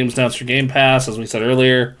of new games announced for Game Pass, as we said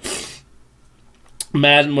earlier.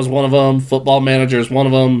 Madden was one of them. Football Manager is one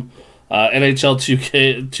of them. NHL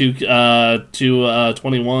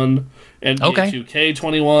 2K21. NBA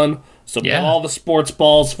 2K21. So we got all the sports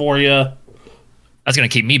balls for you. That's going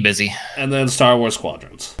to keep me busy. And then Star Wars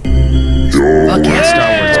Squadrons. Fuck yeah,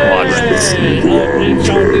 Star Wars Squadrons.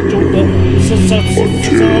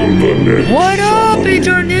 What up,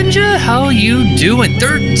 HR Ninja? How you doing?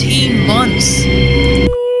 13 months.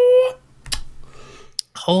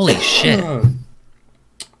 Holy shit.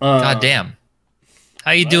 God damn.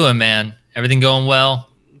 How you doing, man? Everything going well?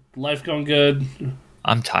 Life going good.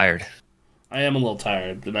 I'm tired. I am a little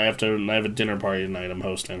tired, and I have a dinner party tonight I'm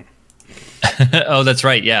hosting. Oh, that's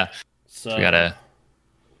right, yeah. So we gotta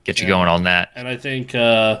get you going on that. And I think,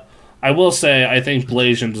 I will say, I think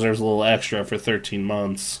Blasian deserves a little extra for 13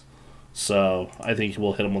 months. So I think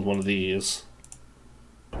we'll hit him with one of these.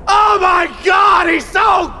 Oh my god, he's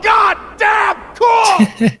so goddamn cool!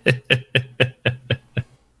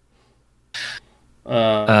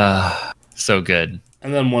 So good.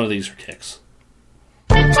 And then one of these for kicks.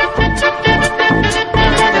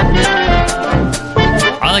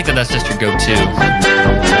 I like that that's just your go-to.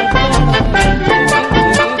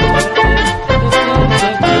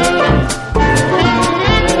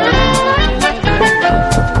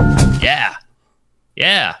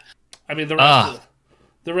 Yeah. I mean, the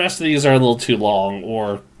rest of these are a little too long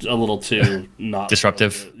or a little too not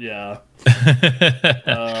disruptive. Yeah.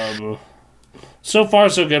 So far,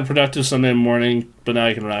 so good. Productive Sunday morning, but now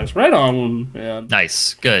you can relax. Right on, man.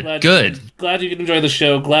 Nice. Good. Glad you can enjoy the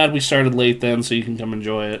show. Glad we started late then, so you can come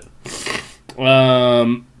enjoy it.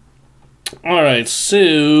 All right,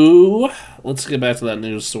 so let's get back to that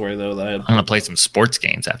news story, though. That I'm going to play some sports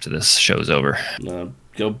games after this show's over.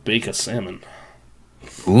 Go bake a salmon.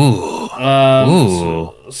 Ooh.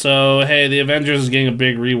 So, hey, the Avengers is getting a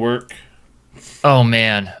big rework. Oh,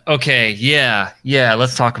 man. Okay, yeah,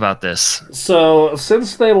 let's talk about this. So,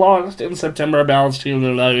 since they launched in September, a balance team,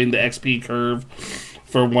 they're evaluating the XP curve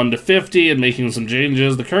for 1 to 50 and making some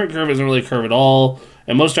changes. The current curve isn't really a curve at all.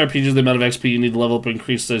 In most RPGs, the amount of XP you need to level up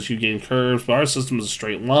increases as you gain curves, but our system is a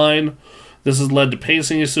straight line. This has led to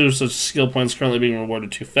pacing issues, such as skill points currently being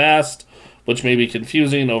rewarded too fast, which may be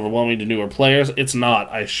confusing and overwhelming to newer players. It's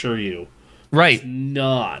not, I assure you. Right. It's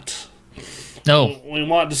not. No. We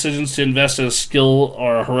want decisions to invest in a skill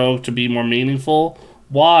or a heroic to be more meaningful.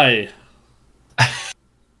 Why?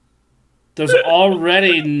 There's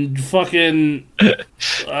already fucking...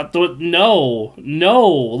 No.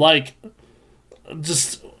 Like,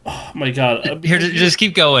 just... Oh my god. Here, just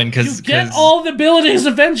keep going, because... You get all the abilities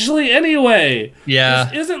eventually anyway. Yeah.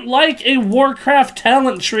 This isn't like a Warcraft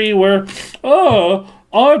talent tree where,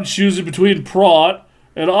 I'm choosing between Prot,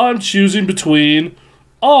 and I'm choosing between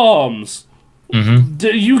Arms.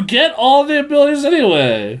 Mm-hmm. You get all the abilities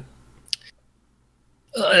anyway.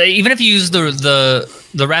 Even if you use the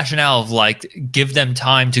rationale of, like, give them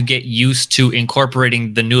time to get used to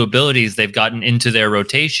incorporating the new abilities they've gotten into their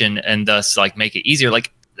rotation and thus, like, make it easier,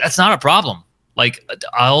 like, that's not a problem. Like,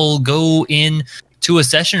 I'll go in to a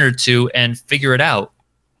session or two and figure it out.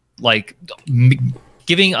 Like,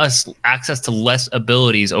 giving us access to less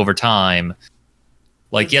abilities over time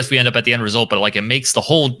Like, yes, we end up at the end result, but like it makes the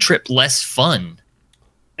whole trip less fun.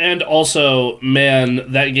 And also,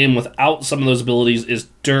 man, that game without some of those abilities is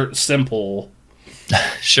dirt simple.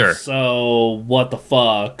 Sure. So, what the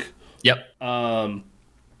fuck? Yep.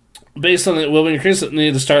 Based on it, will increase the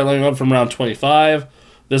need to start leveling up from round 25.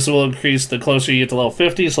 This will increase the closer you get to level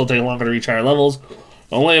 50, so it'll take longer to reach higher levels.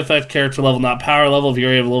 Only affect character level, not power level. If you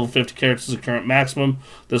already have level 50 characters as the current maximum,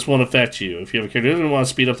 this won't affect you. If you have a character who doesn't want to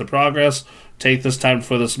speed up the progress, take this time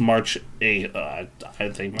before this March 8. I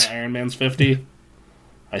think my Iron Man's 50.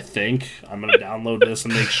 I think. I'm going to download this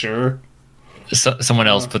and make sure. Someone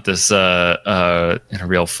else put this in a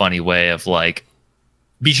real funny way of like,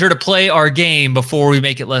 be sure to play our game before we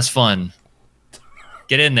make it less fun.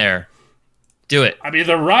 Get in there. Do it. I mean,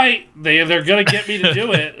 they're right. They're going to get me to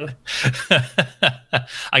do it.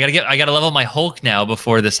 I gotta level my Hulk now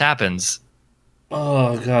before this happens.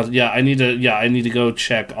 Oh god, yeah, I need to go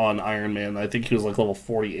check on Iron Man. I think he was like level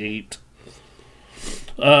 48.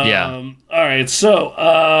 Yeah. Alright,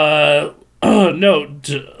 so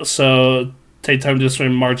so take time to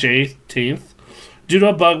swim March 18th. Due to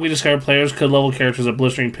a bug, we discovered players could level characters at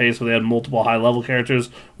blistering pace when they had multiple high-level characters.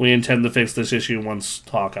 We intend to fix this issue once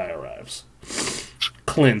Hawkeye arrives.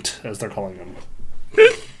 Clint, as they're calling him.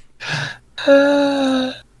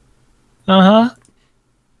 Uh-huh.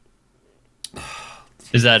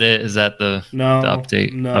 Is that it? Is that the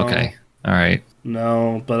update? No. Okay. All right.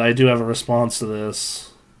 No, but I do have a response to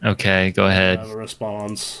this. Okay, go ahead. I have a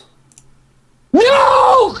response.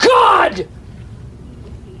 No, God!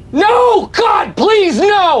 No, God, please,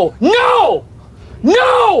 no! No!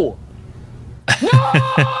 No!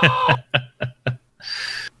 No!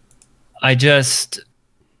 I just...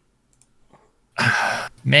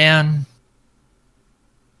 Man.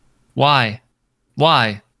 Why?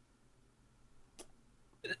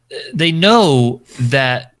 They know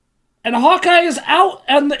that... And Hawkeye is out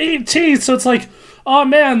on the 18th, so it's like, oh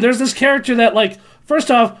man, there's this character that, like, first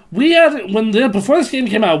off, we had, before this game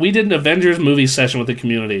came out, we did an Avengers movie session with the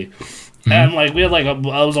community. Mm-hmm. And, like, we had, like, it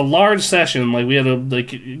was a large session, like, we had a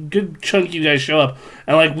good chunk of you guys show up,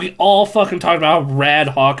 and, like, we all fucking talked about how rad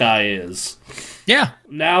Hawkeye is. Yeah.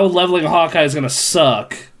 Now leveling Hawkeye is gonna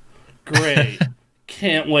suck. Great.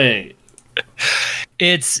 Can't wait.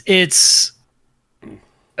 It's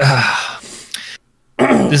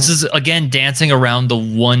this is again dancing around the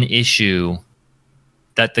one issue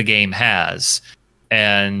that the game has,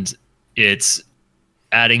 and it's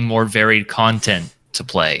adding more varied content to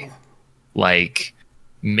play, like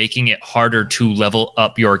making it harder to level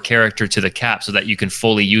up your character to the cap so that you can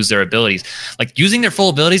fully use their abilities. Like, using their full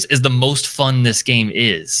abilities is the most fun this game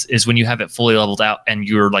is when you have it fully leveled out and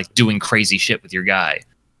you're like doing crazy shit with your guy.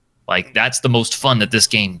 Like, that's the most fun that this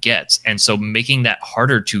game gets. And so making that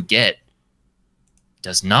harder to get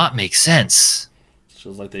does not make sense. It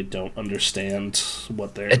feels like they don't understand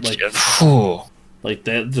what they're like. Like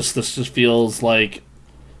that. This just feels like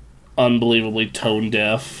unbelievably tone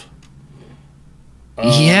deaf.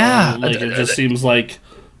 Yeah, like it just seems like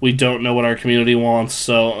we don't know what our community wants.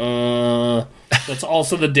 So that's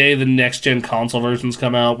also the day the next gen console versions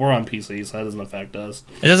come out. We're on PC, so that doesn't affect us.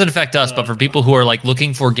 It doesn't affect us, but for people who are like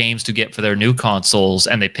looking for games to get for their new consoles,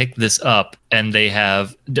 and they pick this up, and they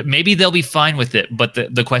have, maybe they'll be fine with it. But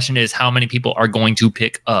the question is, how many people are going to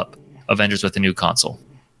pick up Avengers with a new console?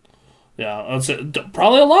 Yeah,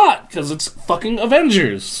 probably a lot, because it's fucking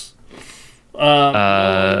Avengers.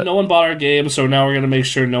 No one bought our game, so now we're gonna make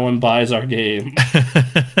sure no one buys our game.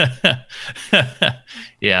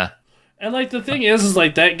 Yeah. And like the thing is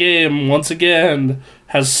like that game once again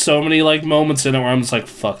has so many like moments in it where I'm just like,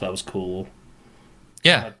 fuck, that was cool.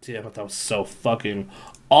 Yeah. God damn it, that was so fucking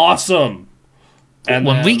awesome. And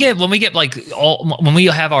when we get like when we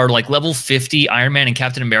have our like level 50 Iron Man and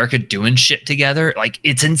Captain America doing shit together, like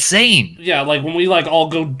it's insane. Yeah, like when we like all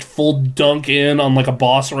go full dunk in on like a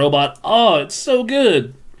boss robot, oh, it's so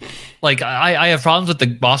good. Like I have problems with the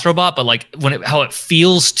boss robot, but like how it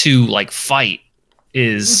feels to like fight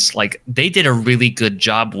is like they did a really good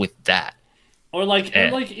job with that. Or like,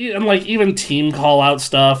 and even team call out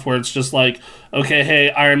stuff where it's just like, okay, hey,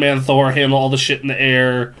 Iron Man, Thor, handle all the shit in the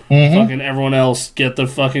air. Mm-hmm. Fucking everyone else, get the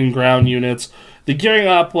fucking ground units. The gearing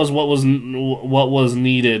up was what was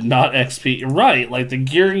needed, not XP. Right, like the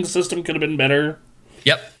gearing system could have been better.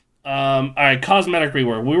 Yep. All right, cosmetic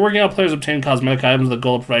rework. We're working out players obtain cosmetic items with the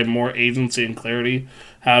goal to provide more agency and clarity.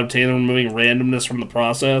 How to obtain them, removing randomness from the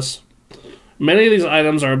process. Many of these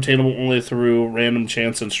items are obtainable only through random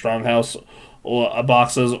chance in Stronghouse or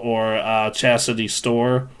boxes or Chastity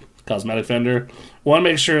Store, cosmetic vendor. Want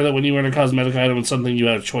to make sure that when you enter a cosmetic item, it's something you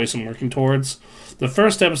have a choice in working towards. The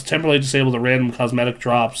first step is to temporarily disable the random cosmetic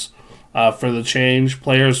drops For the change,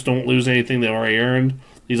 players don't lose anything they already earned.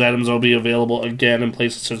 These items will be available again in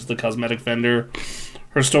places such as the cosmetic vendor.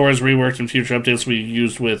 Her store is reworked and future updates will be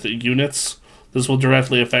used with units. This will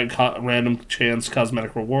directly affect random chance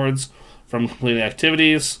cosmetic rewards from completing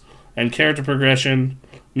activities and character progression.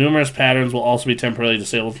 Numerous patterns will also be temporarily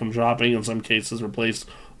disabled from dropping, in some cases replaced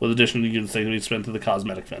with additional units that can be spent to the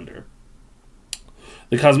cosmetic vendor.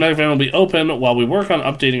 The cosmetic vendor will be open while we work on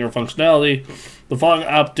updating her functionality. The following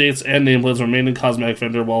updates and nameplates remain in cosmetic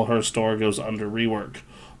vendor while her store goes under rework.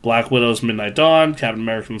 Black Widow's Midnight Dawn, Captain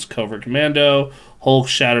America's Covert Commando, Hulk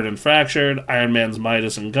Shattered and Fractured, Iron Man's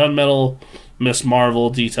Midas and Gunmetal, Miss Marvel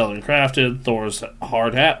Detailed and Crafted, Thor's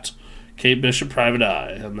Hard Hat, Kate Bishop Private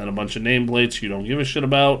Eye, and then a bunch of nameplates you don't give a shit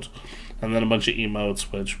about, and then a bunch of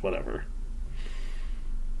emotes, which, whatever.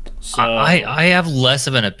 So I have less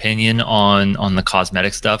of an opinion on the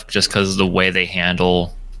cosmetic stuff just because the way they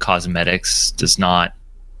handle cosmetics does not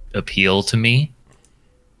appeal to me.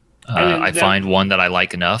 I find one that I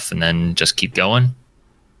like enough and then just keep going.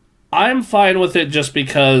 I'm fine with it just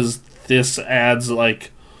because this adds,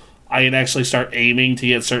 like, I can actually start aiming to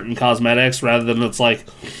get certain cosmetics rather than it's like,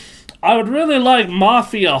 I would really like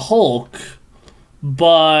Mafia Hulk,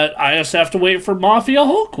 but I just have to wait for Mafia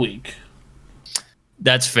Hulk Week.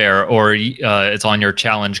 That's fair. Or it's on your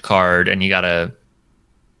challenge card and you gotta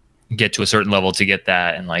get to a certain level to get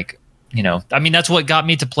that. And, like, you know, I mean, that's what got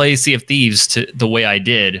me to play Sea of Thieves to the way I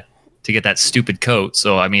did, to get that stupid coat.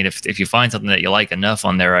 So, I mean, if you find something that you like enough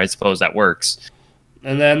on there, I suppose that works.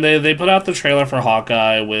 And then they put out the trailer for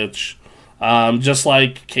Hawkeye, which, just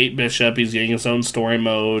like Kate Bishop, he's getting his own story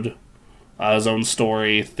mode, his own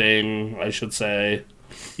story thing, I should say.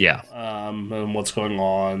 Yeah. And what's going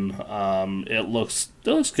on. It looks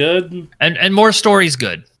good. And more story's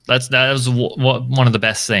good. That was one of the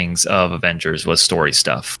best things of Avengers was story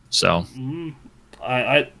stuff. So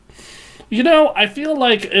I feel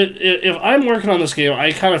like if I'm working on this game,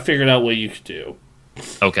 I kind of figured out what you could do.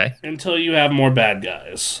 Okay. Until you have more bad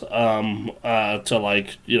guys, to,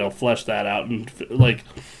 like, you know, flesh that out and, like,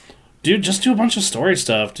 just do a bunch of story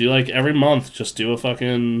stuff. Do, like, every month, just do a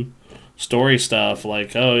fucking story stuff.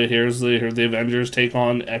 Like, oh, here's the Avengers take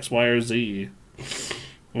on X, Y, or Z.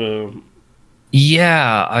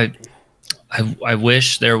 Yeah, I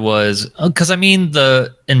wish there was, because I mean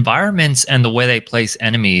the environments and the way they place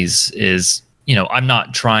enemies is, you know, I'm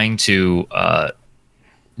not trying to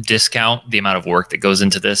discount the amount of work that goes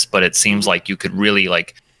into this, but it seems like you could really,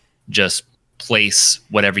 like, just place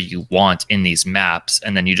whatever you want in these maps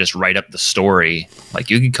and then you just write up the story. Like,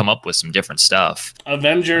 you can come up with some different stuff.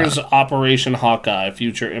 Avengers Operation Hawkeye,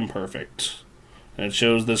 Future Imperfect. And it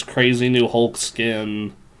shows this crazy new Hulk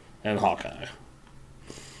skin and Hawkeye.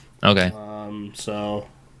 Okay. So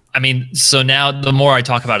I mean, so now the more I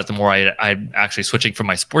talk about it, the more I'm actually switching from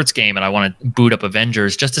my sports game, and I want to boot up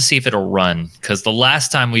Avengers just to see if it'll run. Because the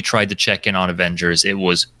last time we tried to check in on Avengers, it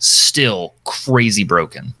was still crazy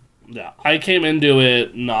broken. Yeah, I came into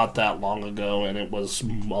it not that long ago, and it was a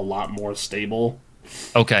lot more stable.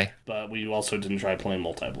 Okay. But we also didn't try playing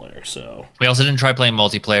multiplayer, so... We also didn't try playing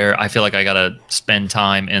multiplayer. I feel like I gotta spend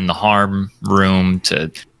time in the harm room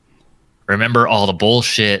to remember all the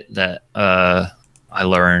bullshit that I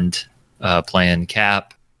learned playing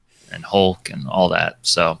Cap and Hulk and all that.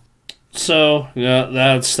 So yeah,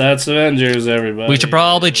 that's Avengers, everybody. We should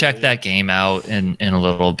probably check that game out in a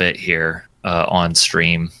little bit here on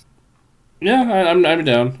stream. Yeah, I'm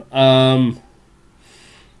down.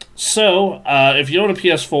 So if you own a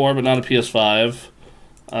PS4 but not a PS5,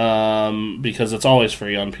 because it's always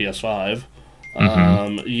free on PS5,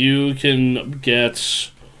 you can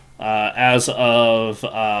get as of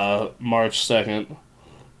March 2nd.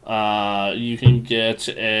 You can get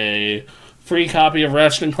a free copy of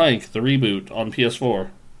Ratchet and Clank, the reboot, on PS4.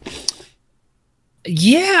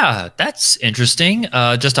 Yeah, that's interesting.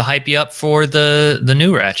 Just to hype you up for the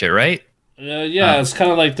new Ratchet, right? It's kind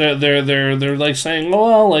of like they're like saying, oh,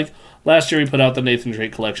 well, like last year we put out the Nathan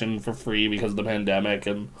Drake collection for free because of the pandemic,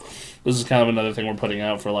 and this is kind of another thing we're putting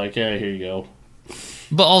out for, like, yeah, here you go.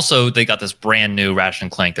 But also, they got this brand new Ratchet and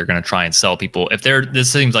Clank. They're going to try and sell people.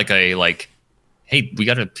 This seems like hey, we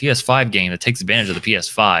got a PS5 game that takes advantage of the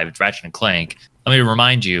PS5. It's Ratchet and Clank. Let us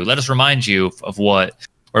remind you of where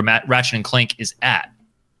Ratchet and Clank is at.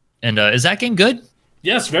 And is that game good?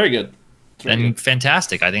 Yes, very good. And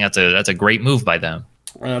fantastic. I think that's a great move by them.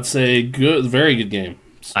 That's a very good game.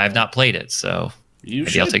 So I have not played it, so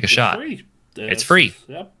maybe I'll take a shot. Free. It's free.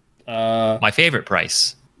 Yep. My favorite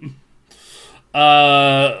price.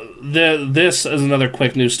 This is another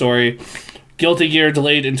quick news story. Guilty Gear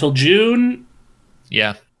delayed until June.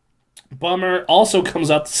 Yeah. Bummer. Also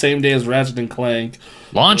comes out the same day as Ratchet and Clank.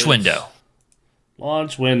 Launch window.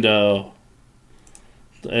 Launch window.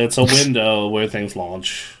 It's a window where things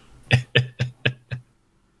launch.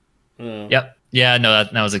 Yep. Yeah, no,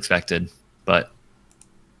 that was expected. But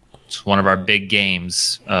it's one of our big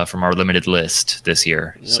games from our limited list this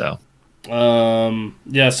year. Yep. So.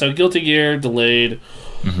 So Guilty Gear delayed.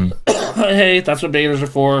 Hey, that's what betas are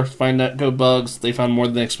for. Find out go bugs. They found more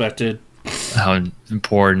than they expected. How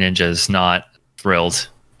poor Ninja's not thrilled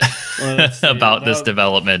about this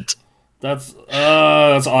development. That's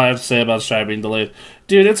all I have to say about Strive being delayed.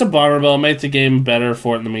 Dude, it's a bummer, but it'll make the game better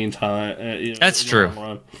for it in the meantime. That's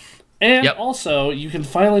true. And also, you can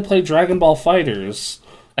finally play Dragon Ball FighterZ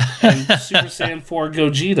and Super Saiyan 4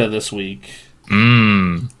 Gogeta this week.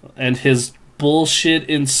 And his bullshit,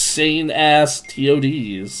 insane ass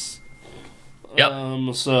TODs. Yep.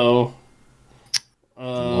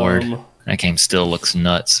 Lord, that game still looks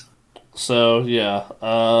nuts. So yeah,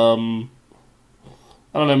 I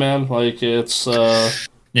don't know, man. Like it's.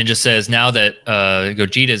 Ninja says now that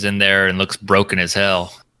Gogeta's in there and looks broken as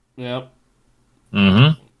hell. Yep.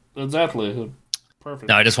 Exactly. Perfect.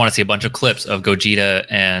 Now I just want to see a bunch of clips of Gogeta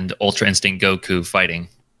and Ultra Instinct Goku fighting.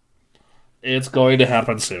 It's going to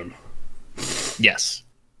happen soon. Yes.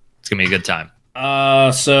 It's going to be a good time.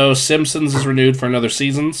 So Simpsons is renewed for another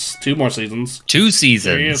seasons. 2 more seasons. 2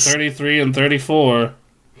 seasons. 33 and 34.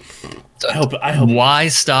 I hope. Why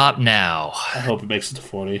stop now? I hope it makes it to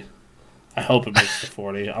 40. I hope it makes it to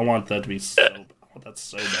 40. I want that to be so. I want that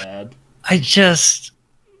so bad.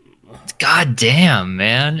 God damn,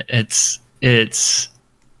 man. It's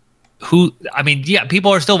who. I mean, yeah,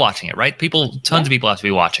 people are still watching it, right? Tons of people have to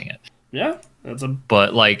be watching it. Yeah.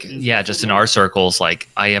 But like, yeah, just in our circles, like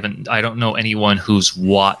I don't know anyone who's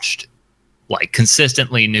watched like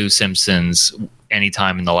consistently new Simpsons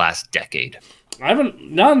anytime in the last decade. I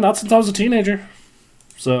haven't, not since I was a teenager.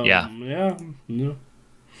 So yeah. No.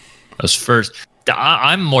 Those first,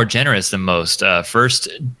 I'm more generous than most. First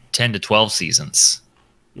 10 to 12 seasons.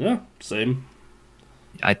 Yeah, same.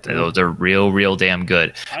 Those are real damn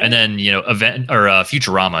good. And then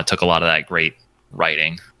Futurama took a lot of that great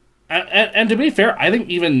writing. And to be fair, I think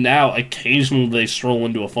even now, occasionally they stroll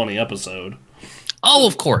into a funny episode. Oh,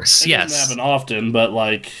 of course, yes. It doesn't happen often, but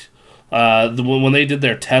like when they did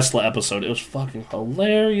their Tesla episode, it was fucking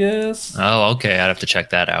hilarious. Oh, okay, I'd have to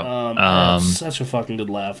check that out. I had such a fucking good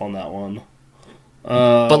laugh on that one.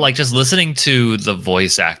 But like just listening to the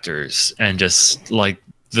voice actors and just like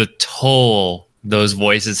the toll those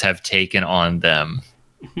voices have taken on them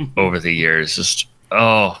over the years, just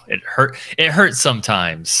it hurts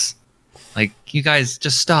sometimes. Like, you guys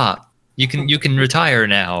just stop. You can retire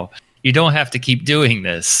now. You don't have to keep doing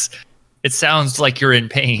this. It sounds like you're in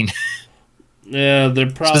pain. Yeah, they're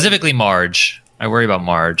probably specifically Marge. I worry about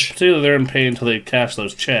Marge. It's either they're in pain until they cash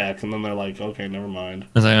those checks, and then they're like, okay, never mind. I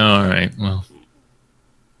was like, all right, well.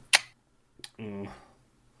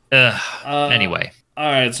 Anyway. All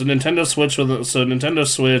right, so Nintendo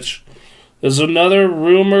Switch is another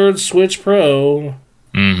rumored Switch Pro.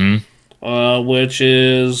 Which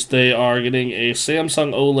is they are getting a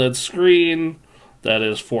Samsung OLED screen that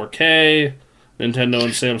is 4K. Nintendo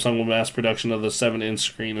and Samsung will mass production of the 7-inch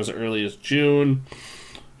screen as early as June.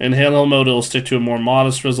 In handheld mode, it'll stick to a more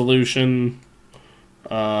modest resolution.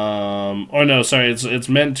 It's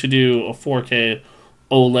meant to do a 4K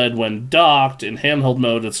OLED when docked. In handheld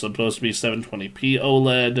mode, it's supposed to be 720p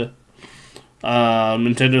OLED.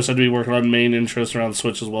 Nintendo said to be working on main interests around the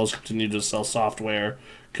Switch as well as continue to sell software.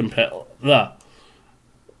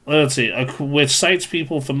 Which cites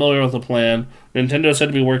people familiar with the plan. Nintendo said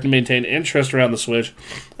to be working to maintain interest around the Switch,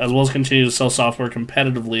 as well as continue to sell software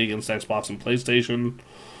competitively against Xbox and PlayStation.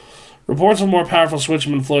 Reports of a more powerful Switch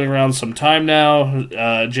have been floating around some time now.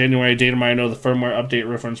 January, data might know the firmware update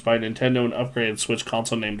referenced by Nintendo an upgraded Switch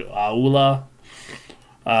console named Aula.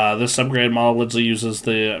 This upgraded model largely uses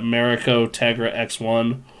the Marico Tegra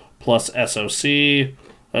X1 plus SoC.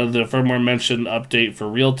 The firmware mentioned update for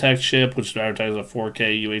Realtek chip, which advertises a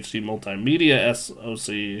 4K UHD multimedia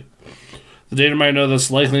SoC. The data might know this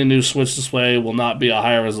likely new Switch display will not be a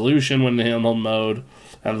higher resolution when in handheld mode,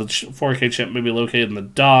 and the 4K chip may be located in the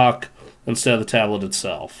dock instead of the tablet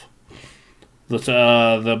itself. The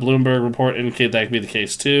Bloomberg report indicated that could be the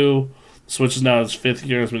case too. The Switch is now in its 5th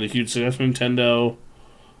year and has been a huge success for Nintendo.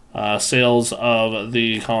 Sales of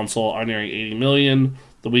the console are nearing 80 million.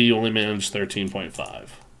 The Wii U only managed 13.5.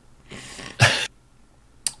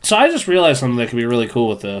 So I just realized something that could be really cool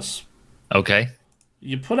with this. Okay.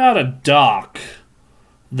 You put out a dock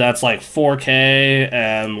that's like 4K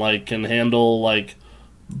and like can handle like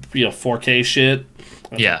 4K shit.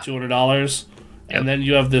 That's yeah. $200. And then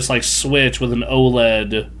you have this like Switch with an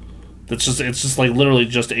OLED. It's just like literally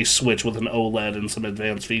just a Switch with an OLED and some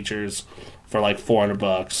advanced features for like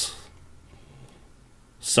 $400.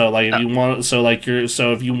 So like if you want,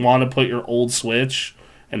 if you want to put your old Switch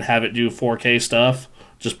and have it do 4K stuff,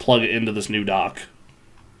 just plug it into this new dock.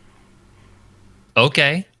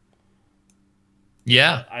 Okay.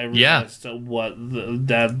 Yeah. I realized that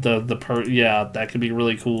could be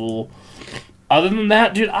really cool. Other than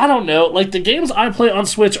that, dude, I don't know. Like the games I play on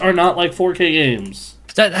Switch are not like 4K games.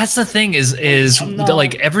 That's the thing is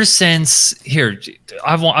like ever since here,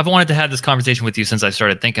 I've wanted to have this conversation with you since I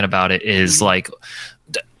started thinking about it. Is like,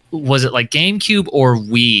 was it like GameCube or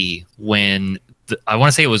Wii when I want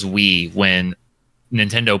to say it was Wii when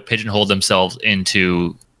Nintendo pigeonholed themselves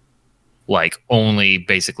into like only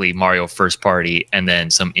basically Mario first party and then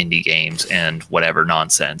some indie games and whatever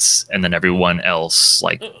nonsense, and then everyone else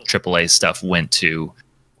like AAA stuff went to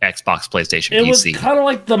Xbox, PlayStation, it PC. Was kind of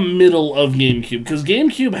like the middle of GameCube because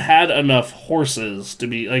GameCube had enough horses to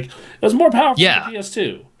be like it was more powerful than the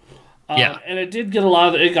PS2. And it did get a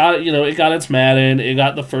lot of it got its Madden, it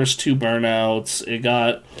got the first 2 Burnouts, it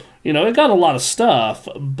got a lot of stuff,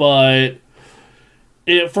 but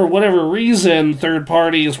for whatever reason, third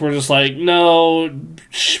parties were just like, no,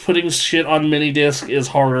 putting shit on mini disc is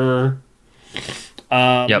harder.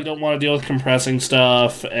 You don't want to deal with compressing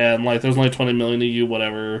stuff, and like there's only 20 million of you,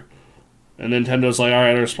 whatever. And Nintendo's like, all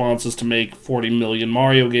right, our response is to make 40 million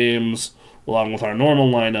Mario games along with our normal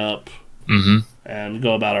lineup, and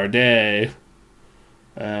go about our day.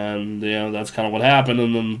 And that's kind of what happened.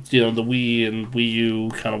 And then the Wii and Wii U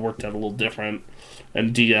kind of worked out a little different,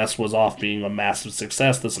 and DS was off being a massive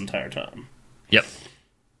success this entire time. Yep.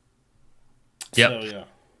 So, yeah.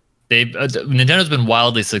 Nintendo's been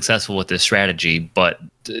wildly successful with this strategy, but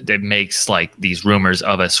it makes like these rumors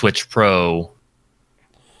of a Switch Pro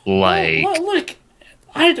like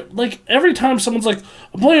every time someone's like,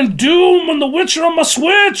 I'm playing Doom and The Witcher on my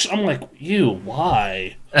Switch, I'm like,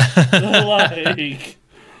 why? That's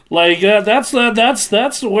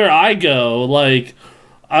where I go. Like,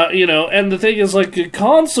 and the thing is, like,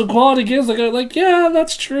 console quality games, yeah,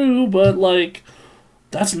 that's true, but like,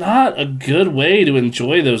 that's not a good way to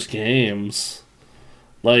enjoy those games.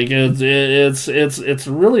 Like, it's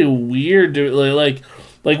really weird to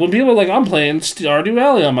like when people are like, I'm playing Stardew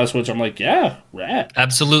Valley on my Switch, I'm like, yeah, rad.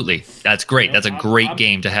 Absolutely. That's great. That's a great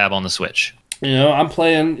game to have on the Switch. I'm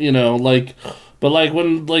playing, but like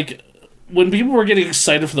when people were getting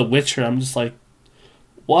excited for The Witcher, I'm just like,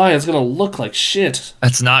 why? It's gonna look like shit.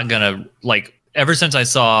 That's not gonna, like, ever since I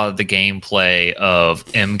saw the gameplay of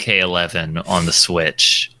MK11 on the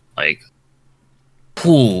Switch, like,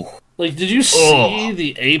 whew. Like, did you see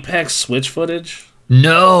the Apex Switch footage?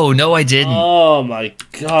 No, I didn't. Oh my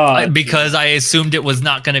god! Because I assumed it was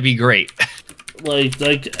not going to be great. like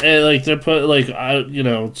they're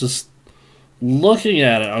put just looking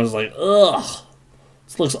at it, I was like, ugh,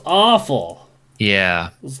 this looks awful.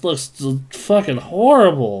 Yeah, this looks fucking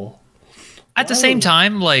horrible. At the same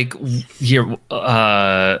time, like here,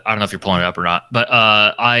 I don't know if you're pulling it up or not, but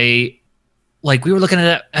we were looking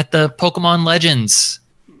at the Pokemon Legends,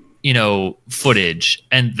 footage,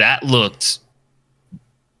 and that looked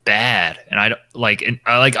bad. And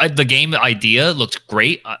the game idea looked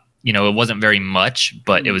great. It wasn't very much,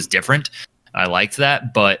 but it was different. I liked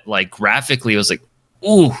that, but like graphically, it was like,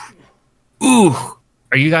 ooh,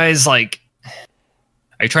 are you guys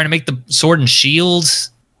are you trying to make the Sword and Shield?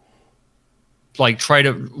 Like try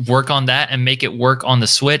to work on that and make it work on the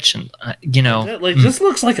Switch, and this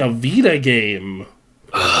looks like a Vita game.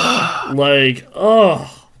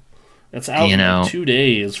 It's out in 2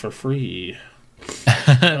 days for free.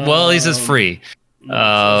 Well, at least it's free.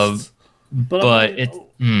 But it's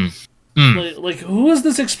like who is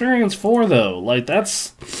this experience for though? Like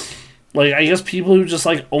that's like I guess people who just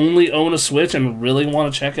like only own a Switch and really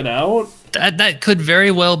want to check it out. That could very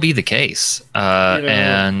well be the case.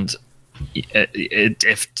 And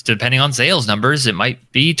if depending on sales numbers, it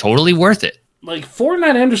might be totally worth it. Like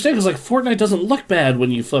Fortnite, I understand because like Fortnite doesn't look bad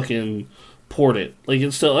when you fucking port it. Like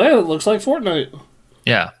it's still, it looks like Fortnite.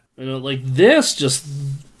 Yeah. Like this, just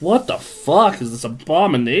what the fuck is this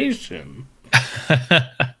abomination?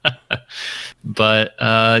 But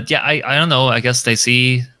I don't know. I guess they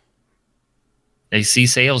see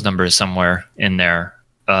sales numbers somewhere in there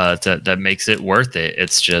that makes it worth it.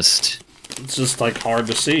 It's just like hard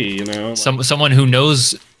to see, someone who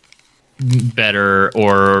knows better,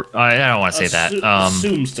 or I don't want to say that.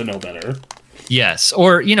 Assumes to know better. Yes,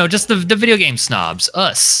 or just the video game snobs,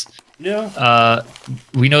 us. Yeah.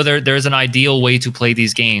 We know there's an ideal way to play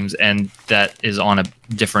these games, and that is on a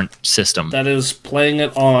different system. That is playing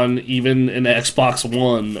it on even an Xbox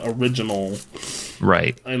One original.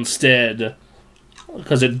 Right. Instead,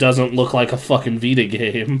 because it doesn't look like a fucking Vita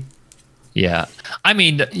game. Yeah. I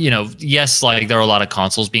mean, yes, like there are a lot of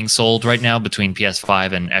consoles being sold right now between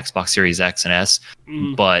PS5 and Xbox Series X and S,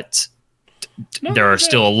 but there are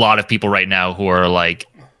still a lot of people right now who are like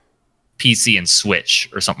PC and Switch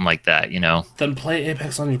or something like that, Then play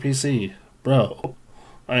Apex on your PC, bro.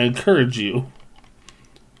 I encourage you.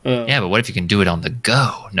 Yeah, but what if you can do it on the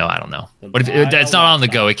go? No, I don't know. What if it's not on the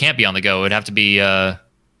go? It can't be on the go. It would have to be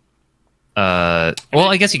well,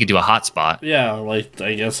 I guess you could do a hotspot. Yeah, like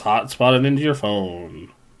I guess hotspot it into your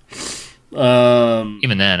phone.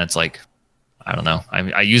 Even then, it's like I don't know.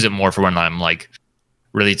 I use it more for when I'm like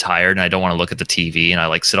really tired and I don't want to look at the TV and I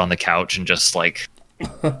like sit on the couch and just like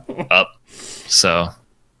up. So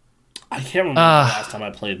I can't remember the last time I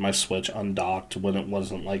played my Switch undocked when it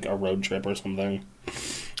wasn't like a road trip or something.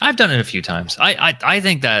 I've done it a few times. I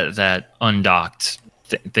think that undocked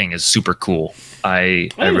thing is super cool. I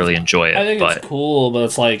really enjoy it. I think it's cool, but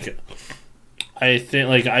it's like I think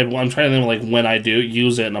like I'm trying to think like when I do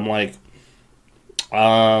use it, and I'm like,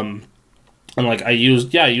 I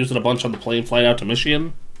used it a bunch on the plane flight out to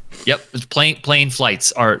Michigan. Yep, plane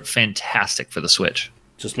flights are fantastic for the Switch.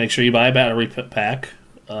 Just make sure you buy a battery pack.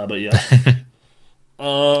 But yeah,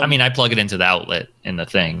 I mean, I plug it into the outlet in the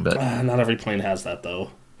thing, but not every plane has that though.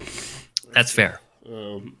 That's fair.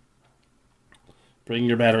 Bring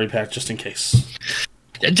your battery pack just in case.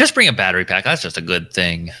 Just bring a battery pack. That's just a good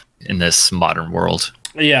thing in this modern world.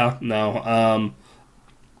 Yeah, no.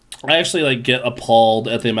 I actually like get appalled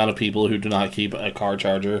at the amount of people who do not keep a car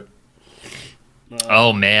charger.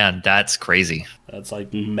 Oh man, that's crazy. That's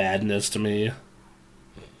like madness to me.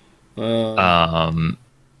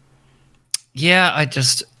 Yeah, I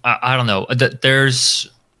don't know. There's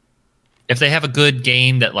if they have a good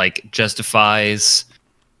game that like justifies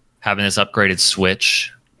having this upgraded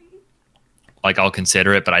Switch, like I'll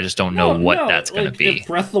consider it, but I just don't know what that's going to be. If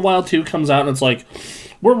Breath of the Wild 2 comes out and it's like,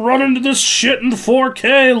 we're running to this shit in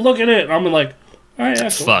 4K, look at it. And I'm like, all right,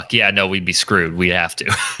 yeah, cool. Fuck, yeah, no, we'd be screwed. We'd have to.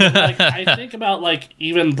 Like, I think about like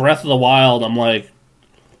even Breath of the Wild, I'm like,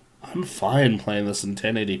 I'm fine playing this in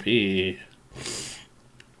 1080p.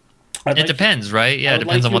 It depends, right? Yeah, it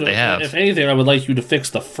depends on what they have. If anything, I would like you to fix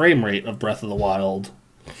the frame rate of Breath of the Wild.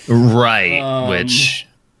 Right, which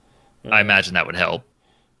I imagine that would help.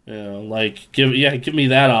 Yeah, like give me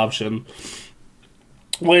that option.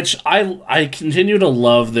 Which I continue to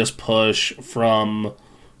love this push from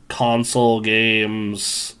console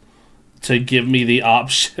games to give me the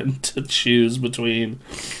option to choose between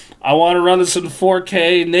I want to run this in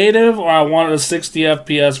 4K native or I want a 60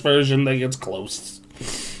 FPS version that gets close.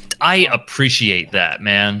 I appreciate that,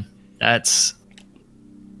 man. That's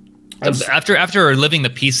after living the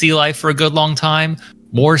PC life for a good long time,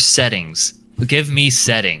 more settings. Give me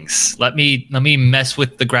settings. Let me mess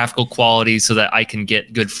with the graphical quality so that I can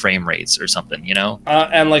get good frame rates or something,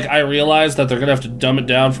 And like I realize that they're gonna have to dumb it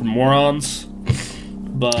down for morons,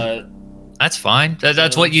 but that's fine.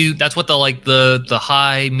 That's what the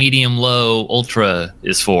high, medium, low, ultra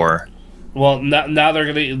is for. Well, now they're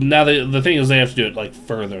gonna the thing is they have to do it like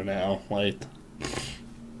further now. Like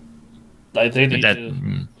they need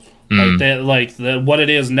to what it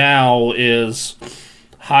is now is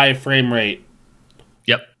high frame rate.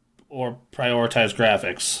 Yep. Or prioritize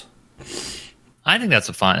graphics. I think that's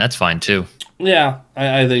fine too. Yeah,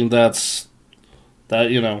 I think that's that.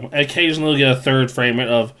 Occasionally you'll get a third frame rate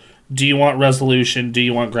of. Do you want resolution? Do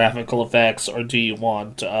you want graphical effects? Or do you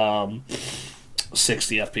want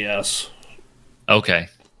 60 FPS? Okay.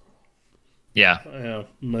 Yeah. Yeah,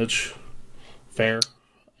 much fair,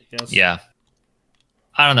 I guess. Yeah.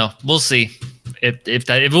 I don't know. We'll see. If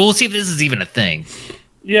we'll see if this is even a thing.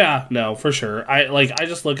 Yeah, no, for sure. I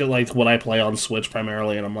just look at like what I play on Switch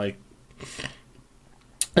primarily, and I'm like,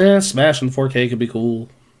 Smash in 4K could be cool.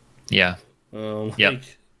 Yeah.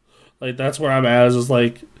 Like that's where I'm at. Is just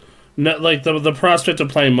like, no, like the prospect of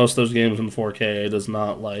playing most of those games in 4K does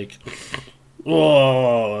not like.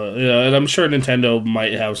 Oh, yeah, and I'm sure Nintendo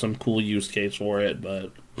might have some cool use case for it,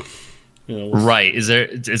 but right? Is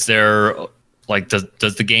there like does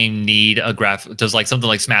the game need a does like something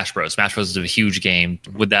like Smash Bros? Smash Bros is a huge game.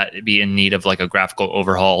 Would that be in need of like a graphical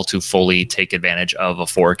overhaul to fully take advantage of a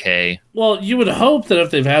 4K? Well, you would hope that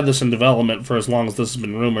if they've had this in development for as long as this has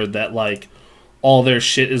been rumored, that like all their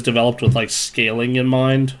shit is developed with like scaling in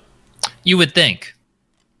mind. You would think.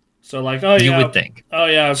 So like, you would think. Oh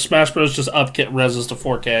yeah, Smash Bros just upkit reses to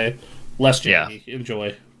 4K, less janky. Yeah.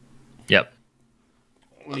 Enjoy. Yep.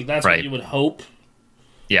 Like, that's Right. what you would hope,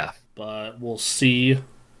 Yeah. but we'll see.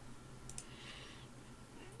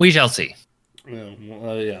 We shall see.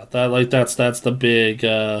 Yeah, that's the big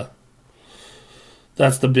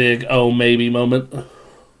oh maybe moment.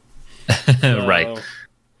 Right.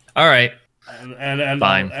 All right. And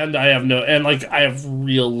Fine. I have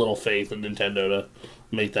real little faith in Nintendo to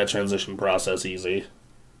make that transition process easy.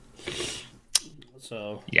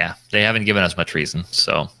 So Yeah. They haven't given us much reason,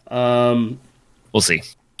 so we'll see.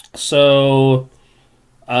 So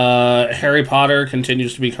Harry Potter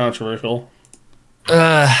continues to be controversial.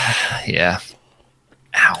 Yeah.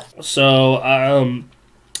 Ow. So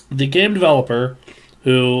the game developer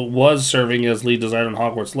who was serving as lead designer in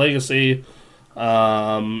Hogwarts Legacy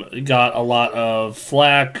got a lot of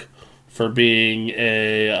flack for being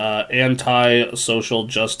a anti-social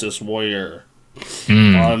justice warrior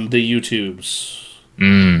on the YouTubes.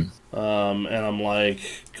 And I'm like,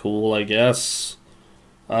 cool, I guess.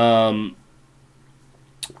 He hasn't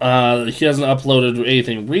uploaded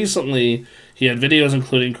anything recently. He had videos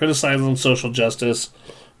including criticizing social justice,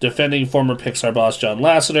 defending former Pixar boss John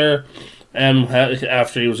Lasseter, and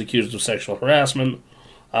after he was accused of sexual harassment.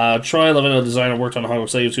 Troy Levin, a designer, worked on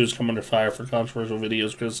Hogwarts Legacy, who's come under fire for controversial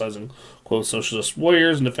videos criticizing, quote, socialist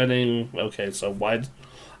warriors and defending... Okay, so why...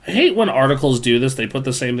 I hate when articles do this. They put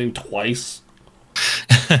the same thing twice.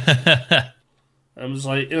 I'm just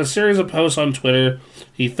like, in a series of posts on Twitter,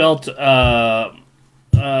 he felt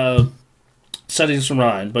settings from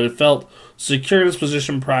Ryan, but it felt secure in his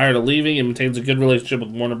position prior to leaving and maintains a good relationship with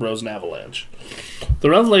Warner Bros. And Avalanche. The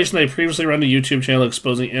revelation they previously ran a YouTube channel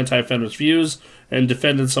exposing anti-feminist views and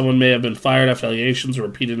defended someone may have been fired after allegations or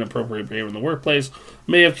repeated inappropriate behavior in the workplace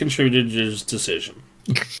may have contributed to his decision.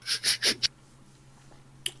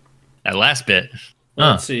 That last bit.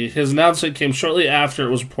 Let's see. His announcement came shortly after it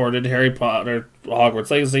was reported Harry Potter Hogwarts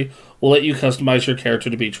Legacy will let you customize your character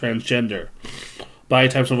to be transgender. Body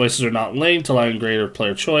types and voices are not linked, allowing greater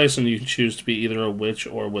player choice, and you can choose to be either a witch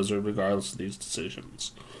or a wizard regardless of these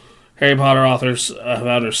decisions. Harry Potter author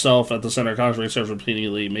found herself at the center of controversy,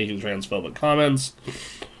 repeatedly making transphobic comments.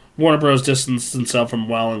 Warner Bros. Distanced himself from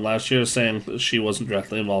Wowling last year, saying that she wasn't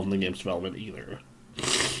directly involved in the game's development either.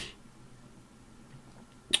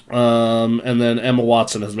 And then Emma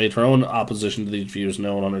Watson has made her own opposition to these views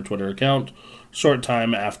known on her Twitter account, short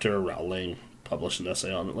time after Rowling published an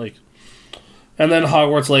essay on it. And then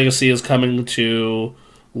Hogwarts Legacy is coming to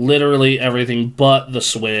literally everything but the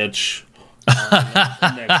Switch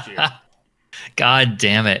next year. God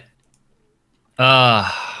damn it.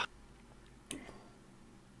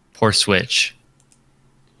 Poor Switch.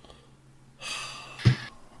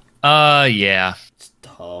 Yeah. It's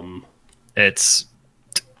dumb. It's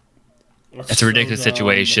a ridiculous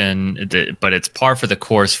situation, but it's par for the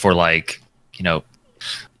course for, like, you know,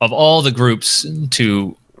 of all the groups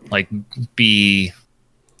to, like, be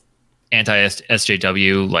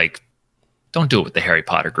anti-SJW, like, don't do it with the Harry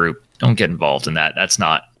Potter group. Don't get involved in that. That's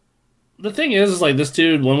not... The thing is like, this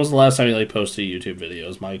dude, when was the last time he, like, posted a YouTube video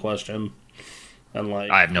is my question. And, like...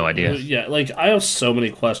 I have no idea. Yeah, like, I have so many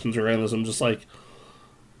questions around this. I'm just like,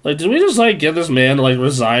 did we just, like, get this man to, like,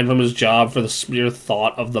 resign from his job for the mere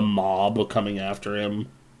thought of the mob coming after him?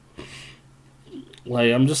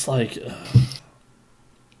 Like, I'm just like...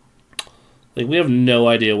 Like, we have no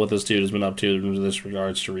idea what this dude has been up to in this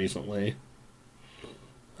regards to recently.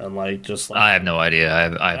 And, like, just like... I have no idea.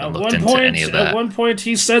 I haven't looked into any of that. At one point,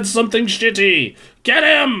 he said something shitty. Get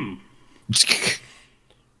him!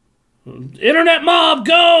 Internet mob,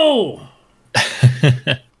 go!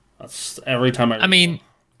 That's every time I mean,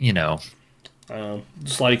 you know.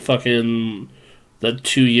 Just like fucking the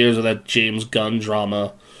 2 years of that James Gunn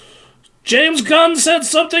drama. James Gunn said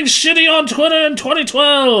something shitty on Twitter in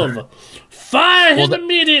 2012! Fire him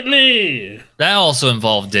immediately! That also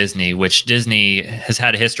involved Disney, which Disney has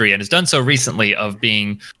had a history and has done so recently of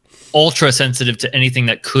being ultra sensitive to anything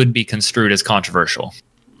that could be construed as controversial.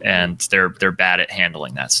 And they're bad at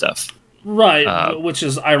handling that stuff. Right, which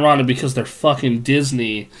is ironic because they're fucking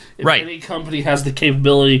Disney. If right. Any company has the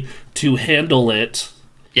capability to handle it.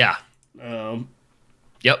 Yeah.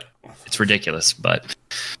 Yep. It's ridiculous, but...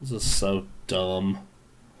 This is so dumb.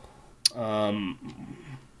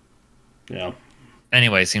 Yeah.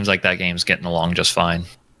 Anyway, seems like that game's getting along just fine.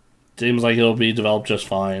 Seems like it'll be developed just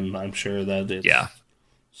fine. I'm sure that it's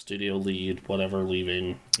studio lead, whatever,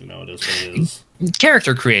 leaving. You know, it is what it is.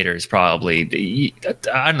 Character creators, probably.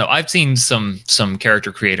 I don't know. I've seen some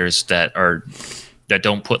character creators that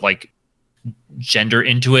don't put, like, gender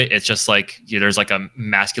into it. It's just like there's like a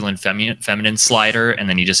masculine feminine slider, and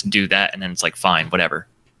then you just do that, and then it's like, fine, whatever.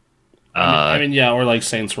 I mean, yeah, or like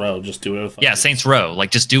Saints Row, just do it. Yeah, Saints Row,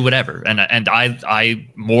 like just do whatever. And I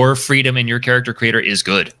more freedom in your character creator is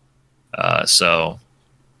good. My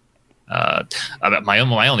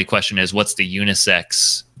only question is, what's the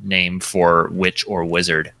unisex name for witch or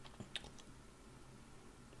wizard?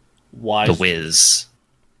 Why the Wiz?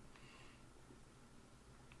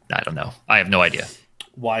 I don't know. I have no idea.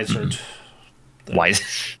 Wizard.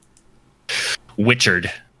 Wise. Witchered.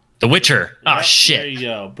 The Witcher. Yep, Shit. There you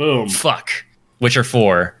go. Boom. Fuck. Witcher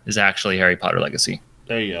 4 is actually Harry Potter Legacy.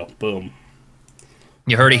 There you go. Boom.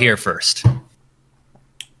 You heard it here first.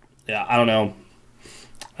 Yeah, I don't know.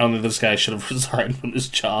 I don't think this guy should have resigned from his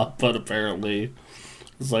job, but apparently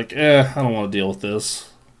it's like, I don't want to deal with this.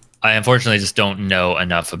 I unfortunately just don't know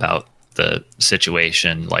enough about the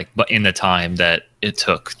situation, like, but in the time that it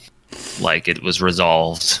took, like, it was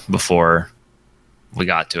resolved before we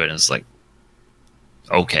got to it, and it's like,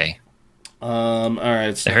 okay. All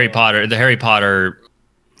right. So, The Harry Potter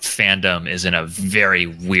fandom is in a very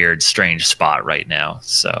weird, strange spot right now.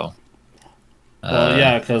 So, well,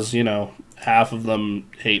 yeah, because half of them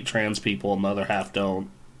hate trans people and the other half don't.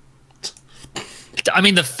 I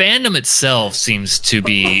mean, the fandom itself seems to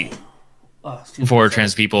be for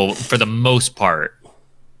trans people for the most part,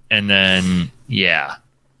 and then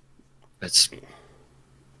it's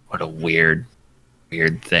what a weird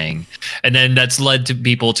thing, and then that's led to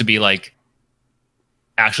people to be like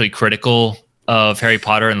actually critical of Harry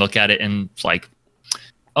Potter and look at it and like,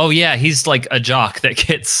 oh yeah, he's like a jock that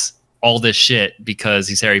gets all this shit because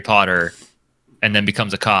he's Harry Potter and then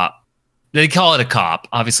becomes a cop. They call it a cop.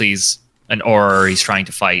 Obviously he's an Auror. He's trying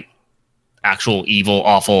to fight actual evil,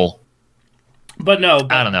 awful. But no,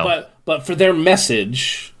 I don't know. But for their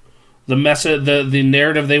message, the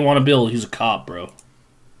narrative they want to build, he's a cop, bro.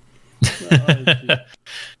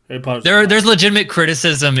 There's legitimate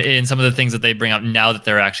criticism in some of the things that they bring up now that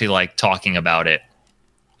they're actually like talking about it,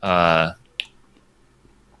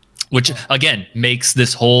 which again makes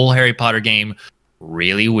this whole Harry Potter game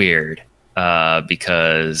really weird,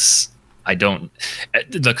 because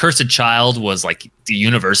the Cursed Child was like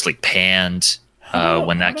universally panned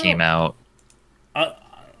when that came out.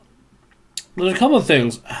 There's a couple of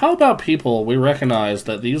things. How about people, we recognize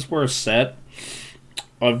that these were set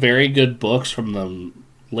on very good books from the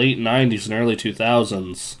late 90s and early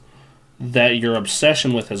 2000s, that your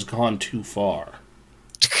obsession with has gone too far.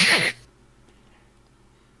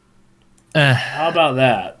 How about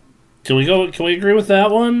that? Can we agree with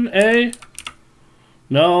that one, A?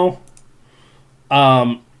 No?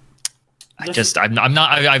 I've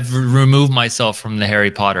removed myself from the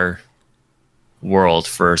Harry Potter world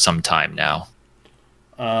for some time now.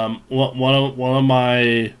 One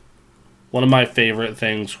of my favorite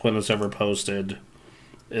things Quinn has ever posted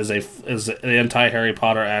is the anti-Harry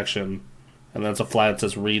Potter action, and that's a flag that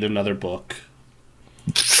says "Read another book."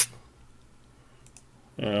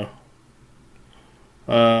 Yeah.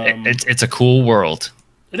 It's a cool world.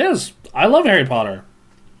 It is. I love Harry Potter.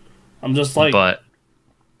 I'm just like, but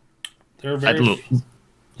they're very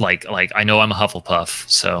like I know I'm a Hufflepuff,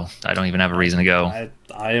 so I don't even have a reason to go.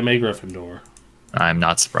 I am a Gryffindor. I'm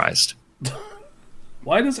not surprised.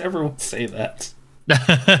 Why does everyone say that?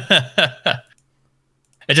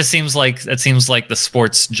 It seems like the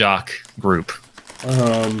sports jock group.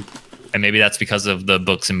 And maybe that's because of the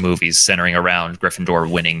books and movies centering around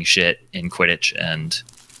Gryffindor winning shit in Quidditch and.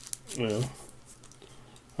 Yeah.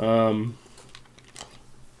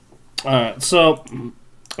 Alright, so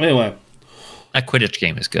anyway. That Quidditch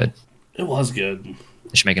game is good. It was good. They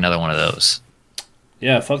should make another one of those.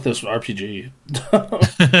 Yeah, fuck this RPG.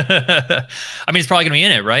 I mean, it's probably going to be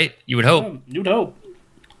in it, right? You would hope. You'd hope.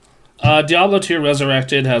 Diablo 2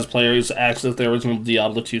 Resurrected has players access their original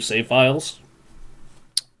Diablo 2 save files.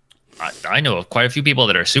 I know of quite a few people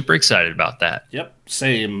that are super excited about that. Yep,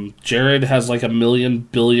 same. Jared has like 1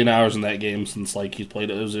 billion hours in that game since like he's played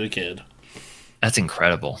it as a kid. That's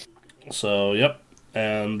incredible. So, yep.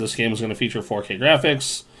 And this game is going to feature 4K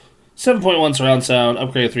graphics, 7.1 surround sound,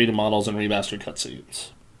 upgraded 3D models, and remastered cutscenes.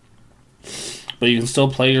 But you can still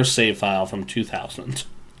play your save file from 2000.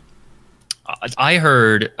 I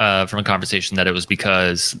heard from a conversation that it was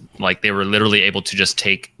because like they were literally able to just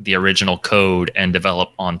take the original code and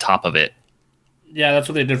develop on top of it. Yeah, that's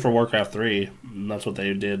what they did for Warcraft 3. And that's what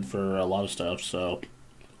they did for a lot of stuff. So,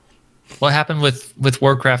 what happened with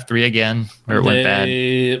Warcraft 3 again, where it went bad?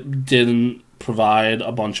 They didn't provide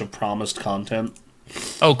a bunch of promised content.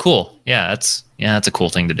 Oh, cool. Yeah, that's a cool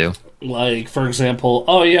thing to do. Like, for example,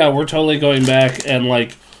 oh yeah, we're totally going back and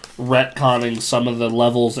like retconning some of the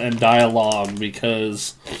levels and dialogue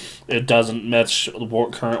because it doesn't match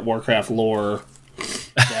current Warcraft lore.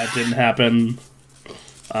 That didn't happen.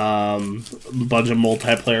 A bunch of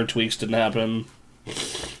multiplayer tweaks didn't happen.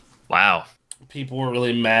 Wow. People were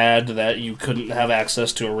really mad that you couldn't have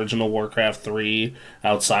access to original Warcraft 3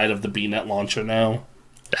 outside of the BNet launcher now.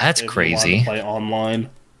 That's if crazy. You want to play online.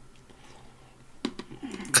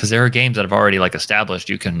 Because there are games that have already like established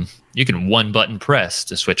you can one button press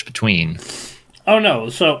to switch between. Oh no!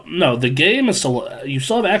 So no, the game is still. You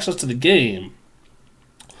still have access to the game.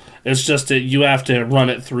 It's just that you have to run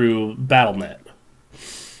it through BattleNet.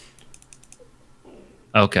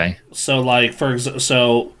 Okay. So like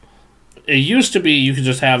so it used to be you could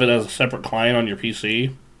just have it as a separate client on your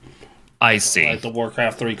PC, I see. like the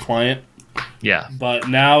Warcraft 3 client. Yeah. But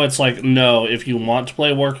now it's like, no, if you want to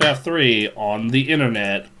play Warcraft 3 on the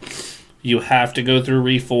internet, you have to go through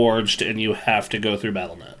Reforged and you have to go through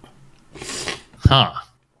BattleNet. Huh.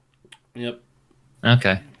 Yep.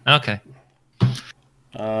 Okay. Ugh.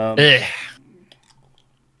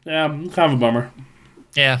 Yeah, kind of a bummer.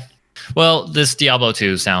 Yeah. Well, this Diablo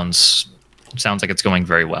 2 sounds like it's going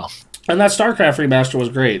very well. And that StarCraft remaster was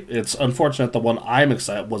great. It's unfortunate the one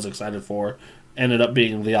was excited for ended up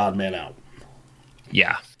being the odd man out.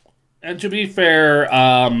 Yeah. And to be fair,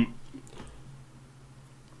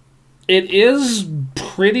 it is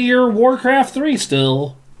prettier Warcraft 3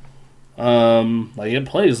 still. Like it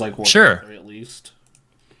plays like Warcraft 3 at least.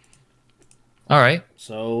 All right.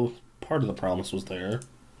 So part of the promise was there.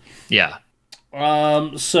 Yeah.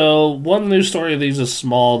 So one news story of these is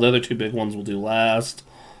small. The other two big ones we'll do last.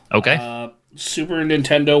 Okay. Super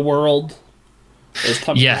Nintendo World is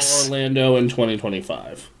coming Yes. to Orlando in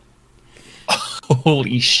 2025.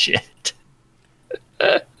 Holy shit.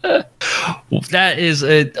 That is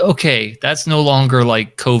okay. That's no longer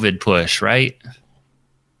like COVID push, right?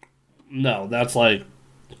 No, that's like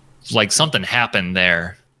Something happened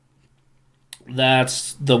there.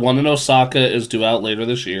 that's the one in Osaka is due out later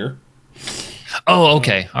this year. Oh,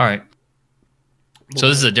 okay. All right. So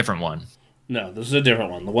this is a different one. No, this is a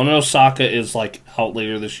different one. The one in Osaka is like out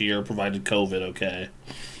later this year, provided COVID. Okay.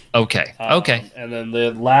 Okay. And then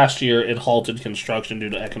the last year it halted construction due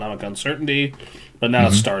to economic uncertainty, but now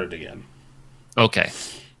it's started again. Okay.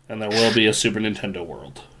 And there will be a Super Nintendo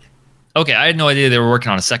World. Okay. I had no idea they were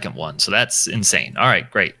working on a second one, so that's insane. All right.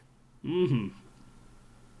 Great. All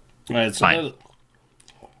right, so Fine.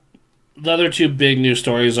 the other two big news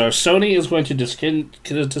stories are Sony is going to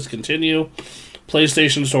discontinue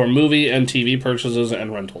PlayStation Store movie and TV purchases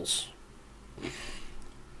and rentals.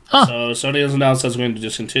 Huh. So Sony has announced that it's going to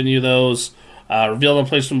discontinue those. Revealed on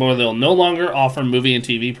PlayStation Store, they'll no longer offer movie and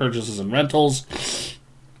TV purchases and rentals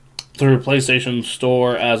through PlayStation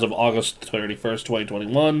Store as of August 31st,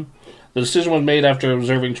 2021. The decision was made after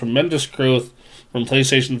observing tremendous growth from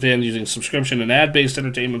PlayStation fans using subscription and ad-based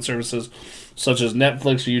entertainment services such as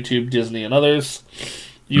Netflix, YouTube, Disney, and others.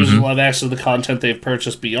 Users will have access to the content they've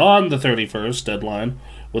purchased beyond the 31st deadline,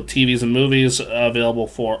 with TVs and movies available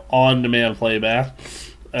for on-demand playback,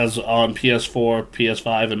 as on PS4,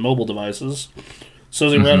 PS5, and mobile devices. So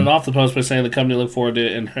they rounded off the post by saying the company looked forward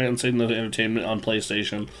to enhancing the entertainment on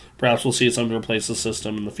PlayStation. Perhaps we'll see something to replace the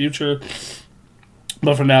system in the future,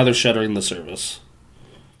 but for now they're shuttering the service.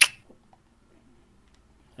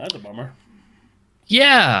 That's a bummer.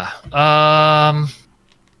 Yeah.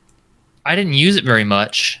 I didn't use it very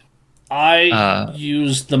much. I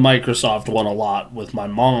used the Microsoft one a lot with my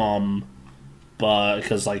mom, but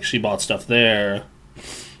because like she bought stuff there.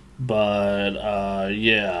 But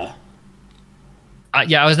yeah.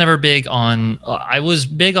 I was never big on. I was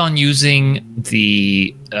big on using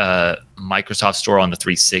the Microsoft Store on the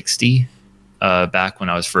 360 back when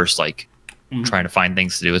I was first trying to find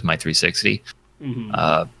things to do with my 360.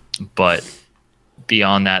 But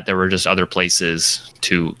beyond that, there were just other places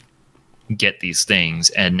to get these things,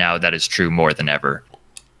 and now that is true more than ever.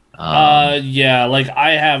 Yeah, like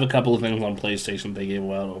I have a couple of things on PlayStation they gave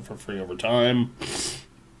out for free over time.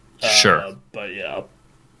 Sure. But yeah.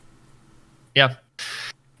 Yeah.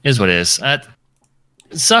 Is what it is. It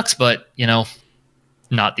sucks, but,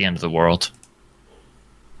 not the end of the world.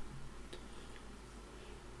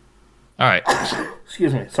 All right.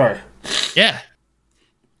 Excuse me, sorry. Yeah.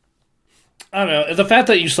 I don't know. The fact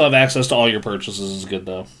that you still have access to all your purchases is good,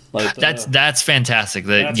 though. Like That's fantastic.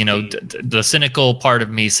 That's The cynical part of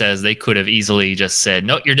me says they could have easily just said,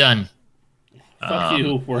 "No, you're done." Fuck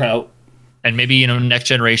you, we're out. And maybe next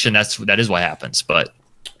generation, that is what happens. But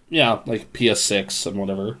yeah, like PS6 and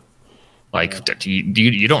whatever.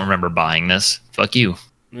 You don't remember buying this? Fuck you.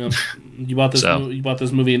 Yeah. You bought this. You bought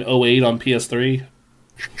this movie in 2008 on PS3.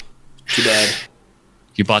 Too bad.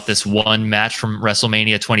 You bought this one match from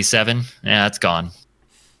WrestleMania 27. Yeah, it's gone.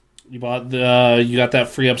 You got that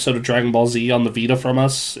free episode of Dragon Ball Z on the Vita from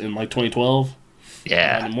us in 2012. Not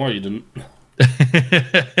Yeah. anymore, you didn't.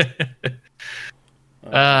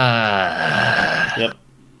 Yep.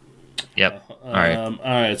 Yep. All right. All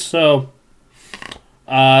right. So,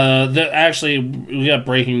 actually, we got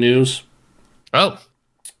breaking news. Oh.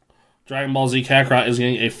 Dragon Ball Z Kakarot is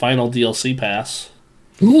getting a final DLC pass.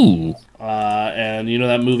 Ooh. And you know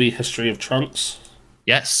that movie History of Trunks?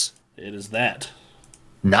 Yes. It is that.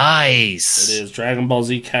 Nice. It is Dragon Ball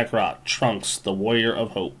Z Kakarot, Trunks, the Warrior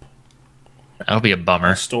of Hope. That'll be a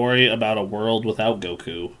bummer. A story about a world without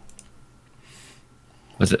Goku.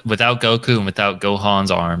 Without Goku and without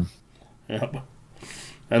Gohan's arm. Yep.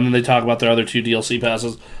 And then they talk about their other 2 DLC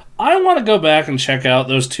passes. I want to go back and check out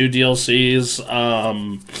those 2 DLCs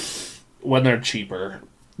when they're cheaper.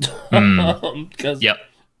 Yep.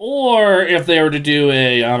 Or if they were to do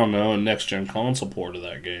a next-gen console port of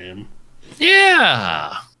that game.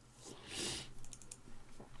 Yeah.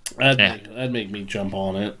 That'd make me jump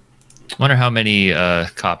on it. Wonder how many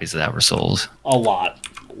copies of that were sold. A lot.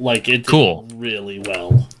 Like, it Cool. did really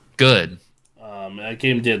well. Good. That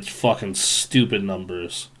game did fucking stupid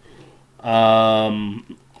numbers. The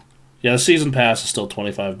season pass is still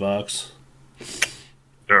 $25.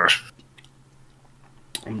 Ugh.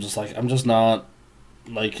 I'm just not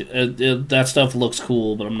like that stuff looks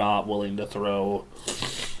cool, but I'm not willing to throw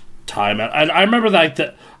time at. I remember I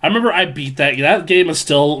remember I beat that. That game is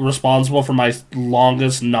still responsible for my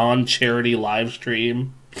longest non-charity live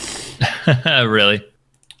stream. Really?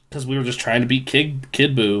 Because we were just trying to beat Kid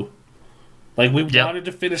Buu. Like, we wanted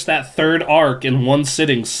to finish that 3rd arc in one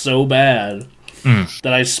sitting so bad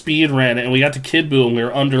that I speed ran it, and we got to Kid Buu and we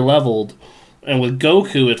were under-leveled. And with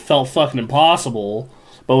Goku, it felt fucking impossible.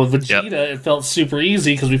 But with Vegeta, it felt super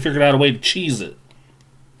easy because we figured out a way to cheese it.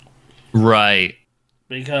 Right.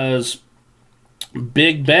 Because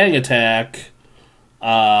Big Bang Attack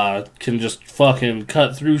can just fucking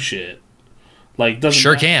cut through shit. Like, doesn't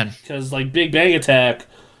Sure matter, can. because like Big Bang Attack,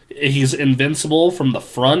 he's invincible from the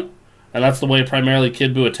front, and that's the way primarily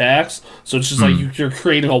Kid Buu attacks. So it's just like you're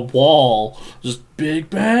creating a wall, just Big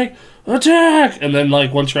Bang Attack, and then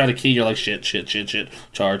like once you're out of key, you're like shit, charge.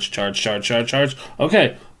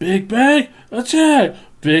 Okay, Big Bang Attack,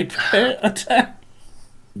 Big Bang Attack.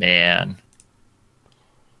 Man.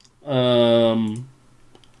 All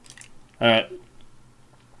right.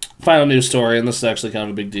 Final news story, and this is actually kind of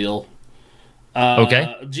a big deal.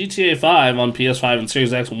 Okay. GTA 5 on PS5 and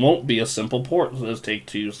Series X won't be a simple port, says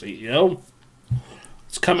Take-Two CEO.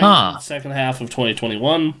 It's coming in the second half of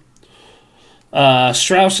 2021.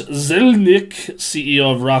 Strauss Zelnick,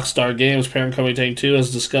 CEO of Rockstar Games, parent company Take-Two,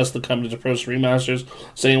 has discussed the company's approach to remasters,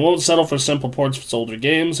 saying it won't settle for simple ports of its older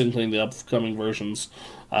games, including the upcoming versions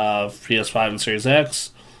of PS5 and Series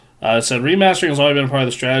X. It said, remastering has always been a part of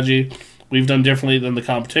the strategy. We've done differently than the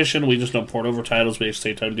competition. We just don't port over titles. We at the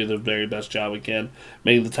same time do the very best job we can,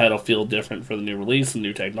 making the title feel different for the new release and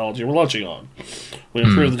new technology we're launching on. We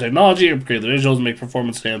improve the technology, upgrade the visuals, and make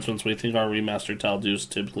performance enhancements. We think our remastered titles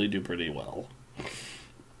typically do pretty well.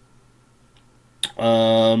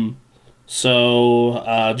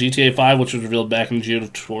 GTA 5, which was revealed back in June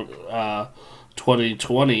of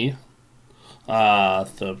 2020,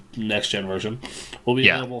 the next-gen version, will be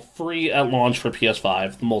available free at launch for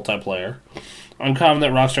PS5, multiplayer. I'm confident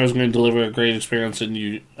that Rockstar is going to deliver a great experience, and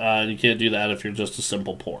you can't do that if you're just a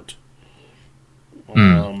simple port.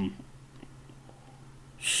 Let's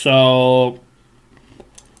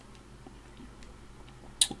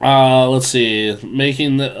see.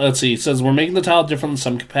 It says we're making the title different in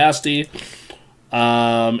some capacity.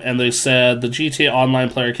 And they said the GTA Online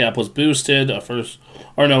player cap was boosted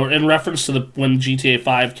in reference to when GTA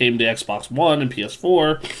 5 came to Xbox One and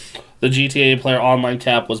PS4. The GTA player online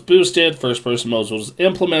cap was boosted, first-person mode was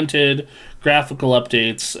implemented, graphical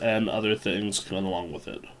updates, and other things went along with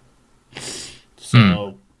it.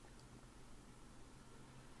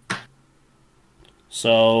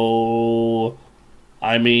 So,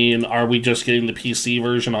 I mean, are we just getting the PC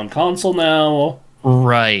version on console now?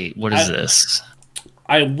 Right. What is this?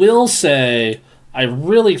 I will say, I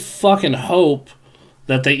really fucking hope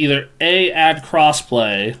that they either add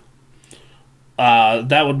crossplay.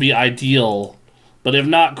 That would be ideal. But if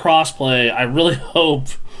not crossplay, I really hope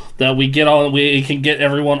that we can get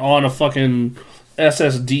everyone on a fucking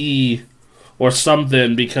SSD or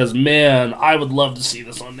something, because man, I would love to see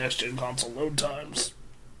this on next gen console load times.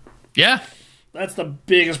 Yeah. That's the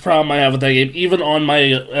biggest problem I have with that game. Even on my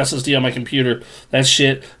SSD on my computer, that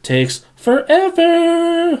shit takes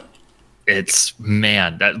forever.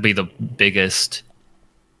 That'd be the biggest.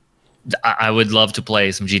 I would love to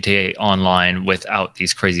play some GTA Online without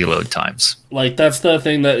these crazy load times. Like, that's the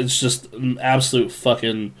thing that it's just an absolute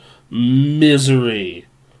fucking misery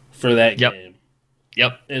for that game.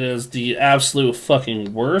 Yep. It is the absolute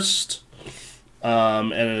fucking worst.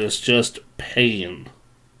 And it is just pain.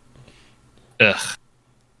 Ugh.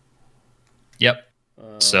 Yep.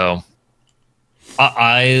 So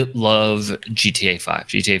I love GTA 5.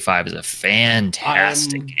 GTA 5 is a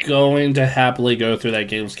fantastic I'm game. going to happily go through that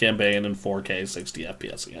game's campaign in 4K 60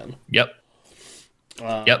 FPS again. Yep.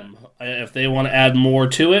 Yep. If they want to add more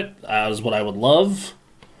to it, that is what I would love.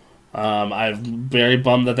 I'm very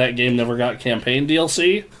bummed that game never got campaign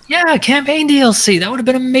DLC. Yeah, campaign DLC. That would have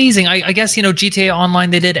been amazing. I guess, GTA Online,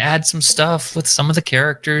 they did add some stuff with some of the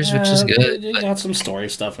characters, which is good. You got some story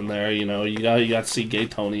stuff in there. You got to see Gay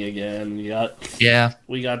Tony again. We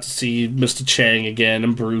got to see Mr. Chang again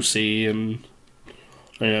and Brucey, and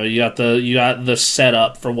you got the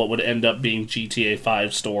setup for what would end up being GTA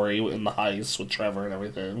 5 story in the heist with Trevor and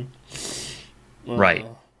everything. Right.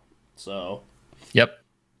 So. Yep.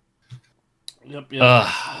 Yep.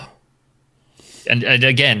 And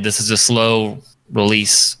again, this is a slow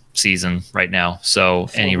release season right now, so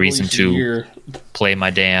any reason to play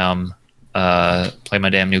my damn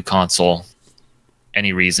new console,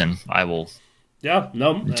 any reason, I will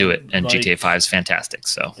do it. And GTA 5 is fantastic.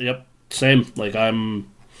 So yep, same. Like,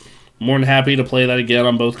 I'm more than happy to play that again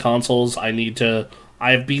on both consoles. I've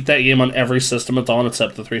beat that game on every system it's on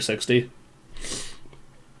except the 360.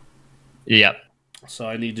 Yep. So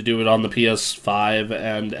I need to do it on the PS5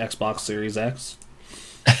 and Xbox Series X.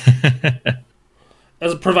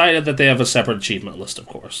 As provided that they have a separate achievement list, of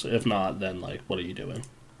course. If not, then, what are you doing?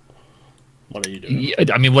 What are you doing?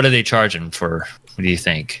 I mean, what are they charging for? What do you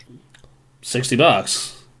think?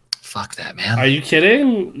 $60. Fuck that, man. Are you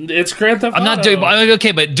kidding? It's Grand Theft Auto. I'm not doing...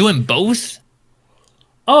 Okay, but doing both?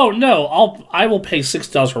 Oh, no. I will pay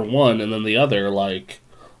 $6 for one, and then the other,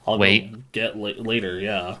 I'll wait. Get later,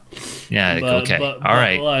 yeah. Yeah, okay. All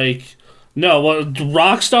right. No,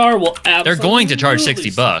 Rockstar will absolutely... They're going to charge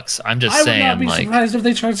 $60. I'm just saying, I would not be surprised if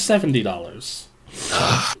they charge $70.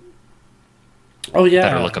 Oh, yeah.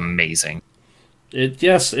 That'll look amazing.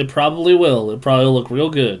 Yes, it probably will. It probably will look real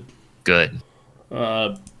good. Good.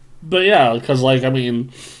 But yeah, because,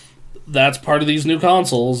 that's part of these new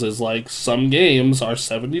consoles is, some games are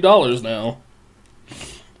 $70 now.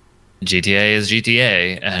 GTA is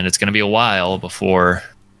GTA, and it's going to be a while before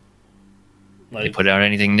they put out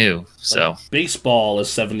anything new. So baseball is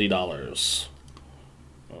 $70.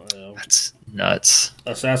 That's nuts.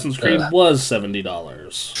 Assassin's Creed was $70.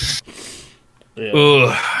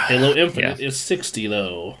 Halo Infinite is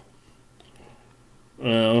 $60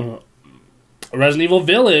 though. Resident Evil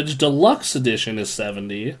Village Deluxe Edition is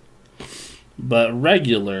 $70, but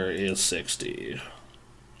regular is $60.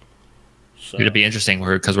 So. It'll be interesting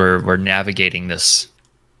because we're navigating this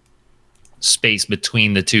space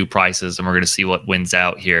between the two prices, and we're going to see what wins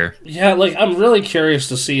out here. Yeah, I'm really curious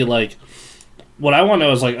to see what I want to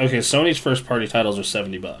know is okay, Sony's first party titles are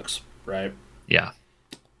 $70, right? Yeah.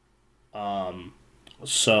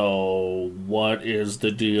 So what is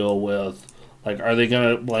the deal with are they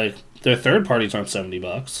gonna their third parties aren't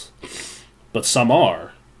 $70, but some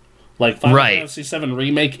are Final Fantasy VII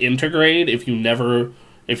Remake Intergrade.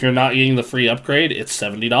 If you're not getting the free upgrade, it's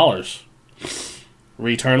 $70.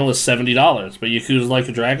 Returnal is $70, but Yakuza Like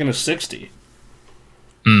a Dragon is $60.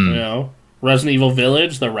 Resident Evil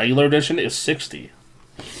Village, the regular edition, is $60.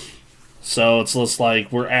 So it's just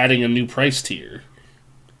we're adding a new price tier.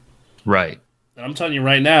 Right. And I'm telling you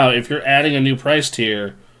right now, if you're adding a new price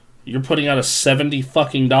tier, you're putting out a $70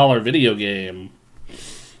 fucking video game.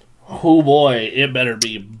 Oh boy, it better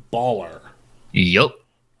be baller. Yup.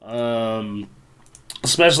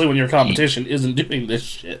 Especially when your competition isn't doing this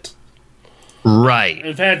shit. Right.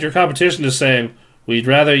 In fact, your competition is saying, we'd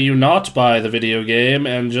rather you not buy the video game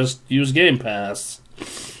and just use Game Pass.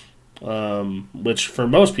 Which, for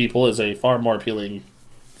most people, is a far more appealing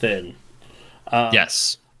thing.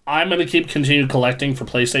 Yes. I'm going to continue collecting for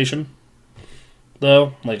PlayStation,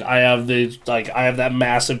 though. I have that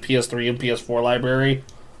massive PS3 and PS4 library.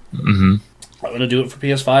 Mm-hmm. I'm going to do it for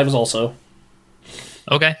PS5 also.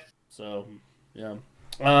 Okay. So, yeah.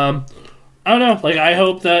 I don't know. I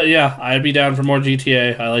hope that, I'd be down for more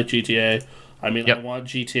GTA. I like GTA. I mean, I want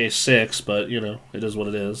GTA 6, but, it is what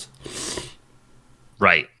it is.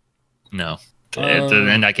 Right. No.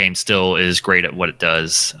 And that game still is great at what it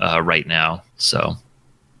does right now, so.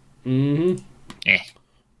 Mm-hmm.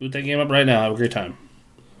 Boot that game up right now. Have a great time.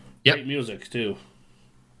 Yep. Great music, too.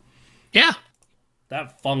 Yeah.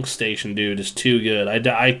 That Funk Station, dude, is too good.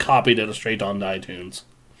 I copied it straight onto iTunes.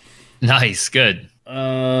 Nice. Good. All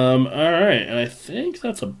right. And I think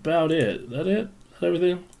that's about it. Is that it? Is that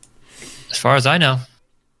everything? As far as I know.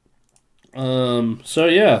 So,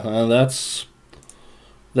 yeah, that's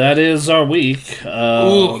that is our week.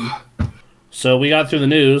 So we got through the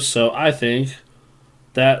news. So I think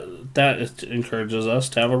that encourages us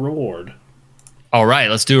to have a reward. All right,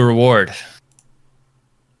 let's do a reward.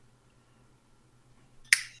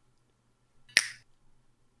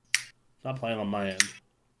 Not playing on my end.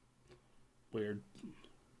 Weird.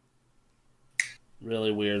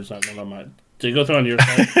 Really weird. It's not going on my. Did it go through on your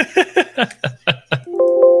side?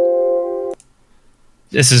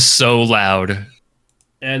 This is so loud.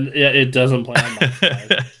 And yeah, it doesn't play on my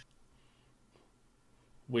side.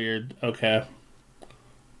 Weird. Okay.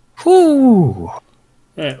 Whoo. All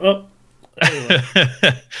right. Well. Anyway.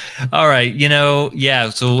 All right. Yeah.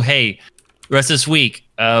 So hey, rest of this week,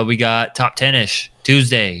 we got top 10ish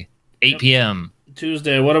Tuesday, 8 p.m.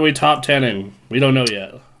 Tuesday. What are we top 10ing? We don't know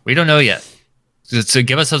yet. We don't know yet. So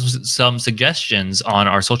give us some suggestions on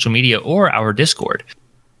our social media or our Discord.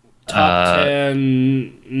 Top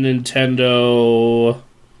 10 Nintendo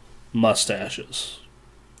mustaches.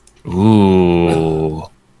 Ooh.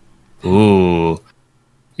 You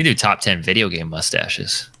do top 10 video game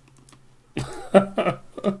mustaches.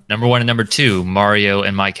 Number 1 and number 2, Mario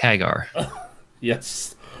and Mike Hagar.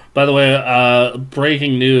 Yes. By the way,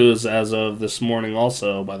 breaking news as of this morning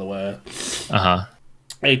also, by the way. Uh-huh.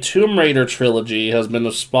 A Tomb Raider trilogy has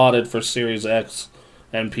been spotted for Series X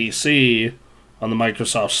and PC on the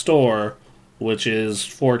Microsoft Store, which is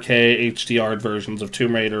 4K HDR versions of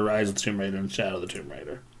Tomb Raider, Rise of the Tomb Raider, and Shadow of the Tomb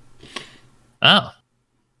Raider. Oh.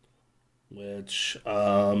 Which,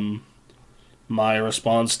 my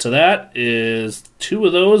response to that is 2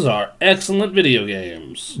 of those are excellent video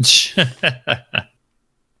games.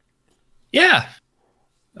 Yeah.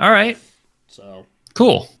 All right. So.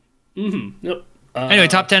 Cool. Mm-hmm. Yep. Anyway,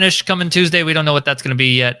 top 10ish coming Tuesday. We don't know what that's going to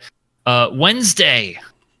be yet. Wednesday.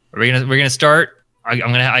 We're gonna start. I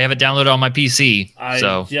have it downloaded on my PC.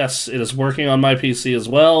 Yes, it is working on my PC as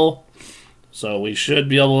well. So we should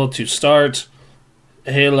be able to start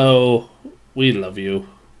Halo. We love you.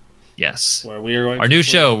 Yes. Where we are going our new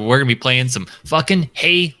show. We're gonna be playing some fucking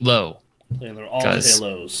Halo. And they're all the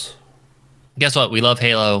Halos. Guess what? We love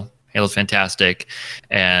Halo. Halo's fantastic,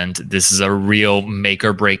 and this is a real make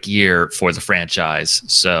or break year for the franchise.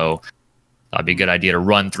 So that'd be a good idea to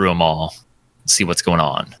run through them all, and see what's going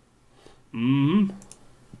on. Mm-hmm.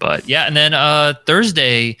 But yeah, and then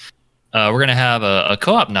Thursday, we're gonna have a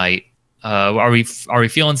co-op night. Are we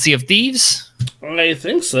feeling Sea of Thieves? I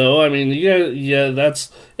think so. I mean,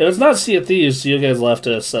 that's if it's not Sea of Thieves, you guys will have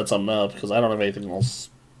to set something up because I don't have anything else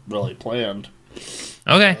really planned.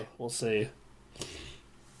 Okay, so we'll see.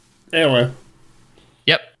 Anyway.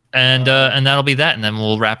 Yep, and that'll be that, and then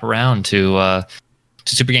we'll wrap around to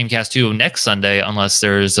Super Game Cast 2 next Sunday, unless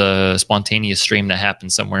there's a spontaneous stream that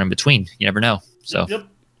happens somewhere in between. You never know. So. Yep.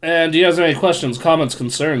 And do you guys have any questions, comments,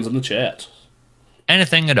 concerns in the chat?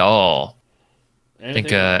 Anything at all. I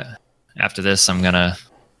think after this, I'm gonna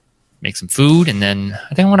make some food, and then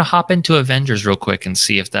I think I want to hop into Avengers real quick and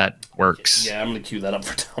see if that works. Yeah, I'm gonna queue that up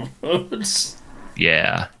for downloads.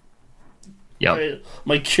 Yeah. Yep.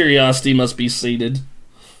 My curiosity must be sated.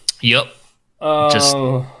 Yep. All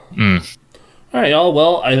right, y'all.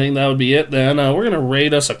 Well, I think that would be it then. We're going to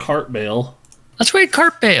raid us a cart bale. Let's raid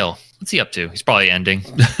Cart Bale. What's he up to? He's probably ending.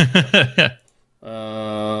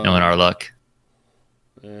 Knowing our luck.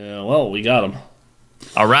 Yeah, well, we got him.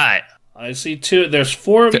 All right. I see 2. There's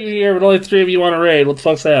 4 of you here, but only 3 of you want to raid. What the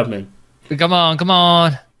fuck's happening? Come on. Come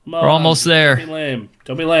on. We're almost there. Don't be lame.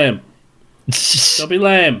 Don't be lame. Don't be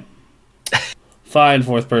lame. Fine,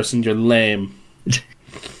 4th person, you're lame.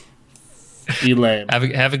 Be lame.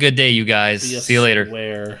 Have a good day, you guys. See you later.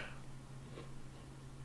 Swear.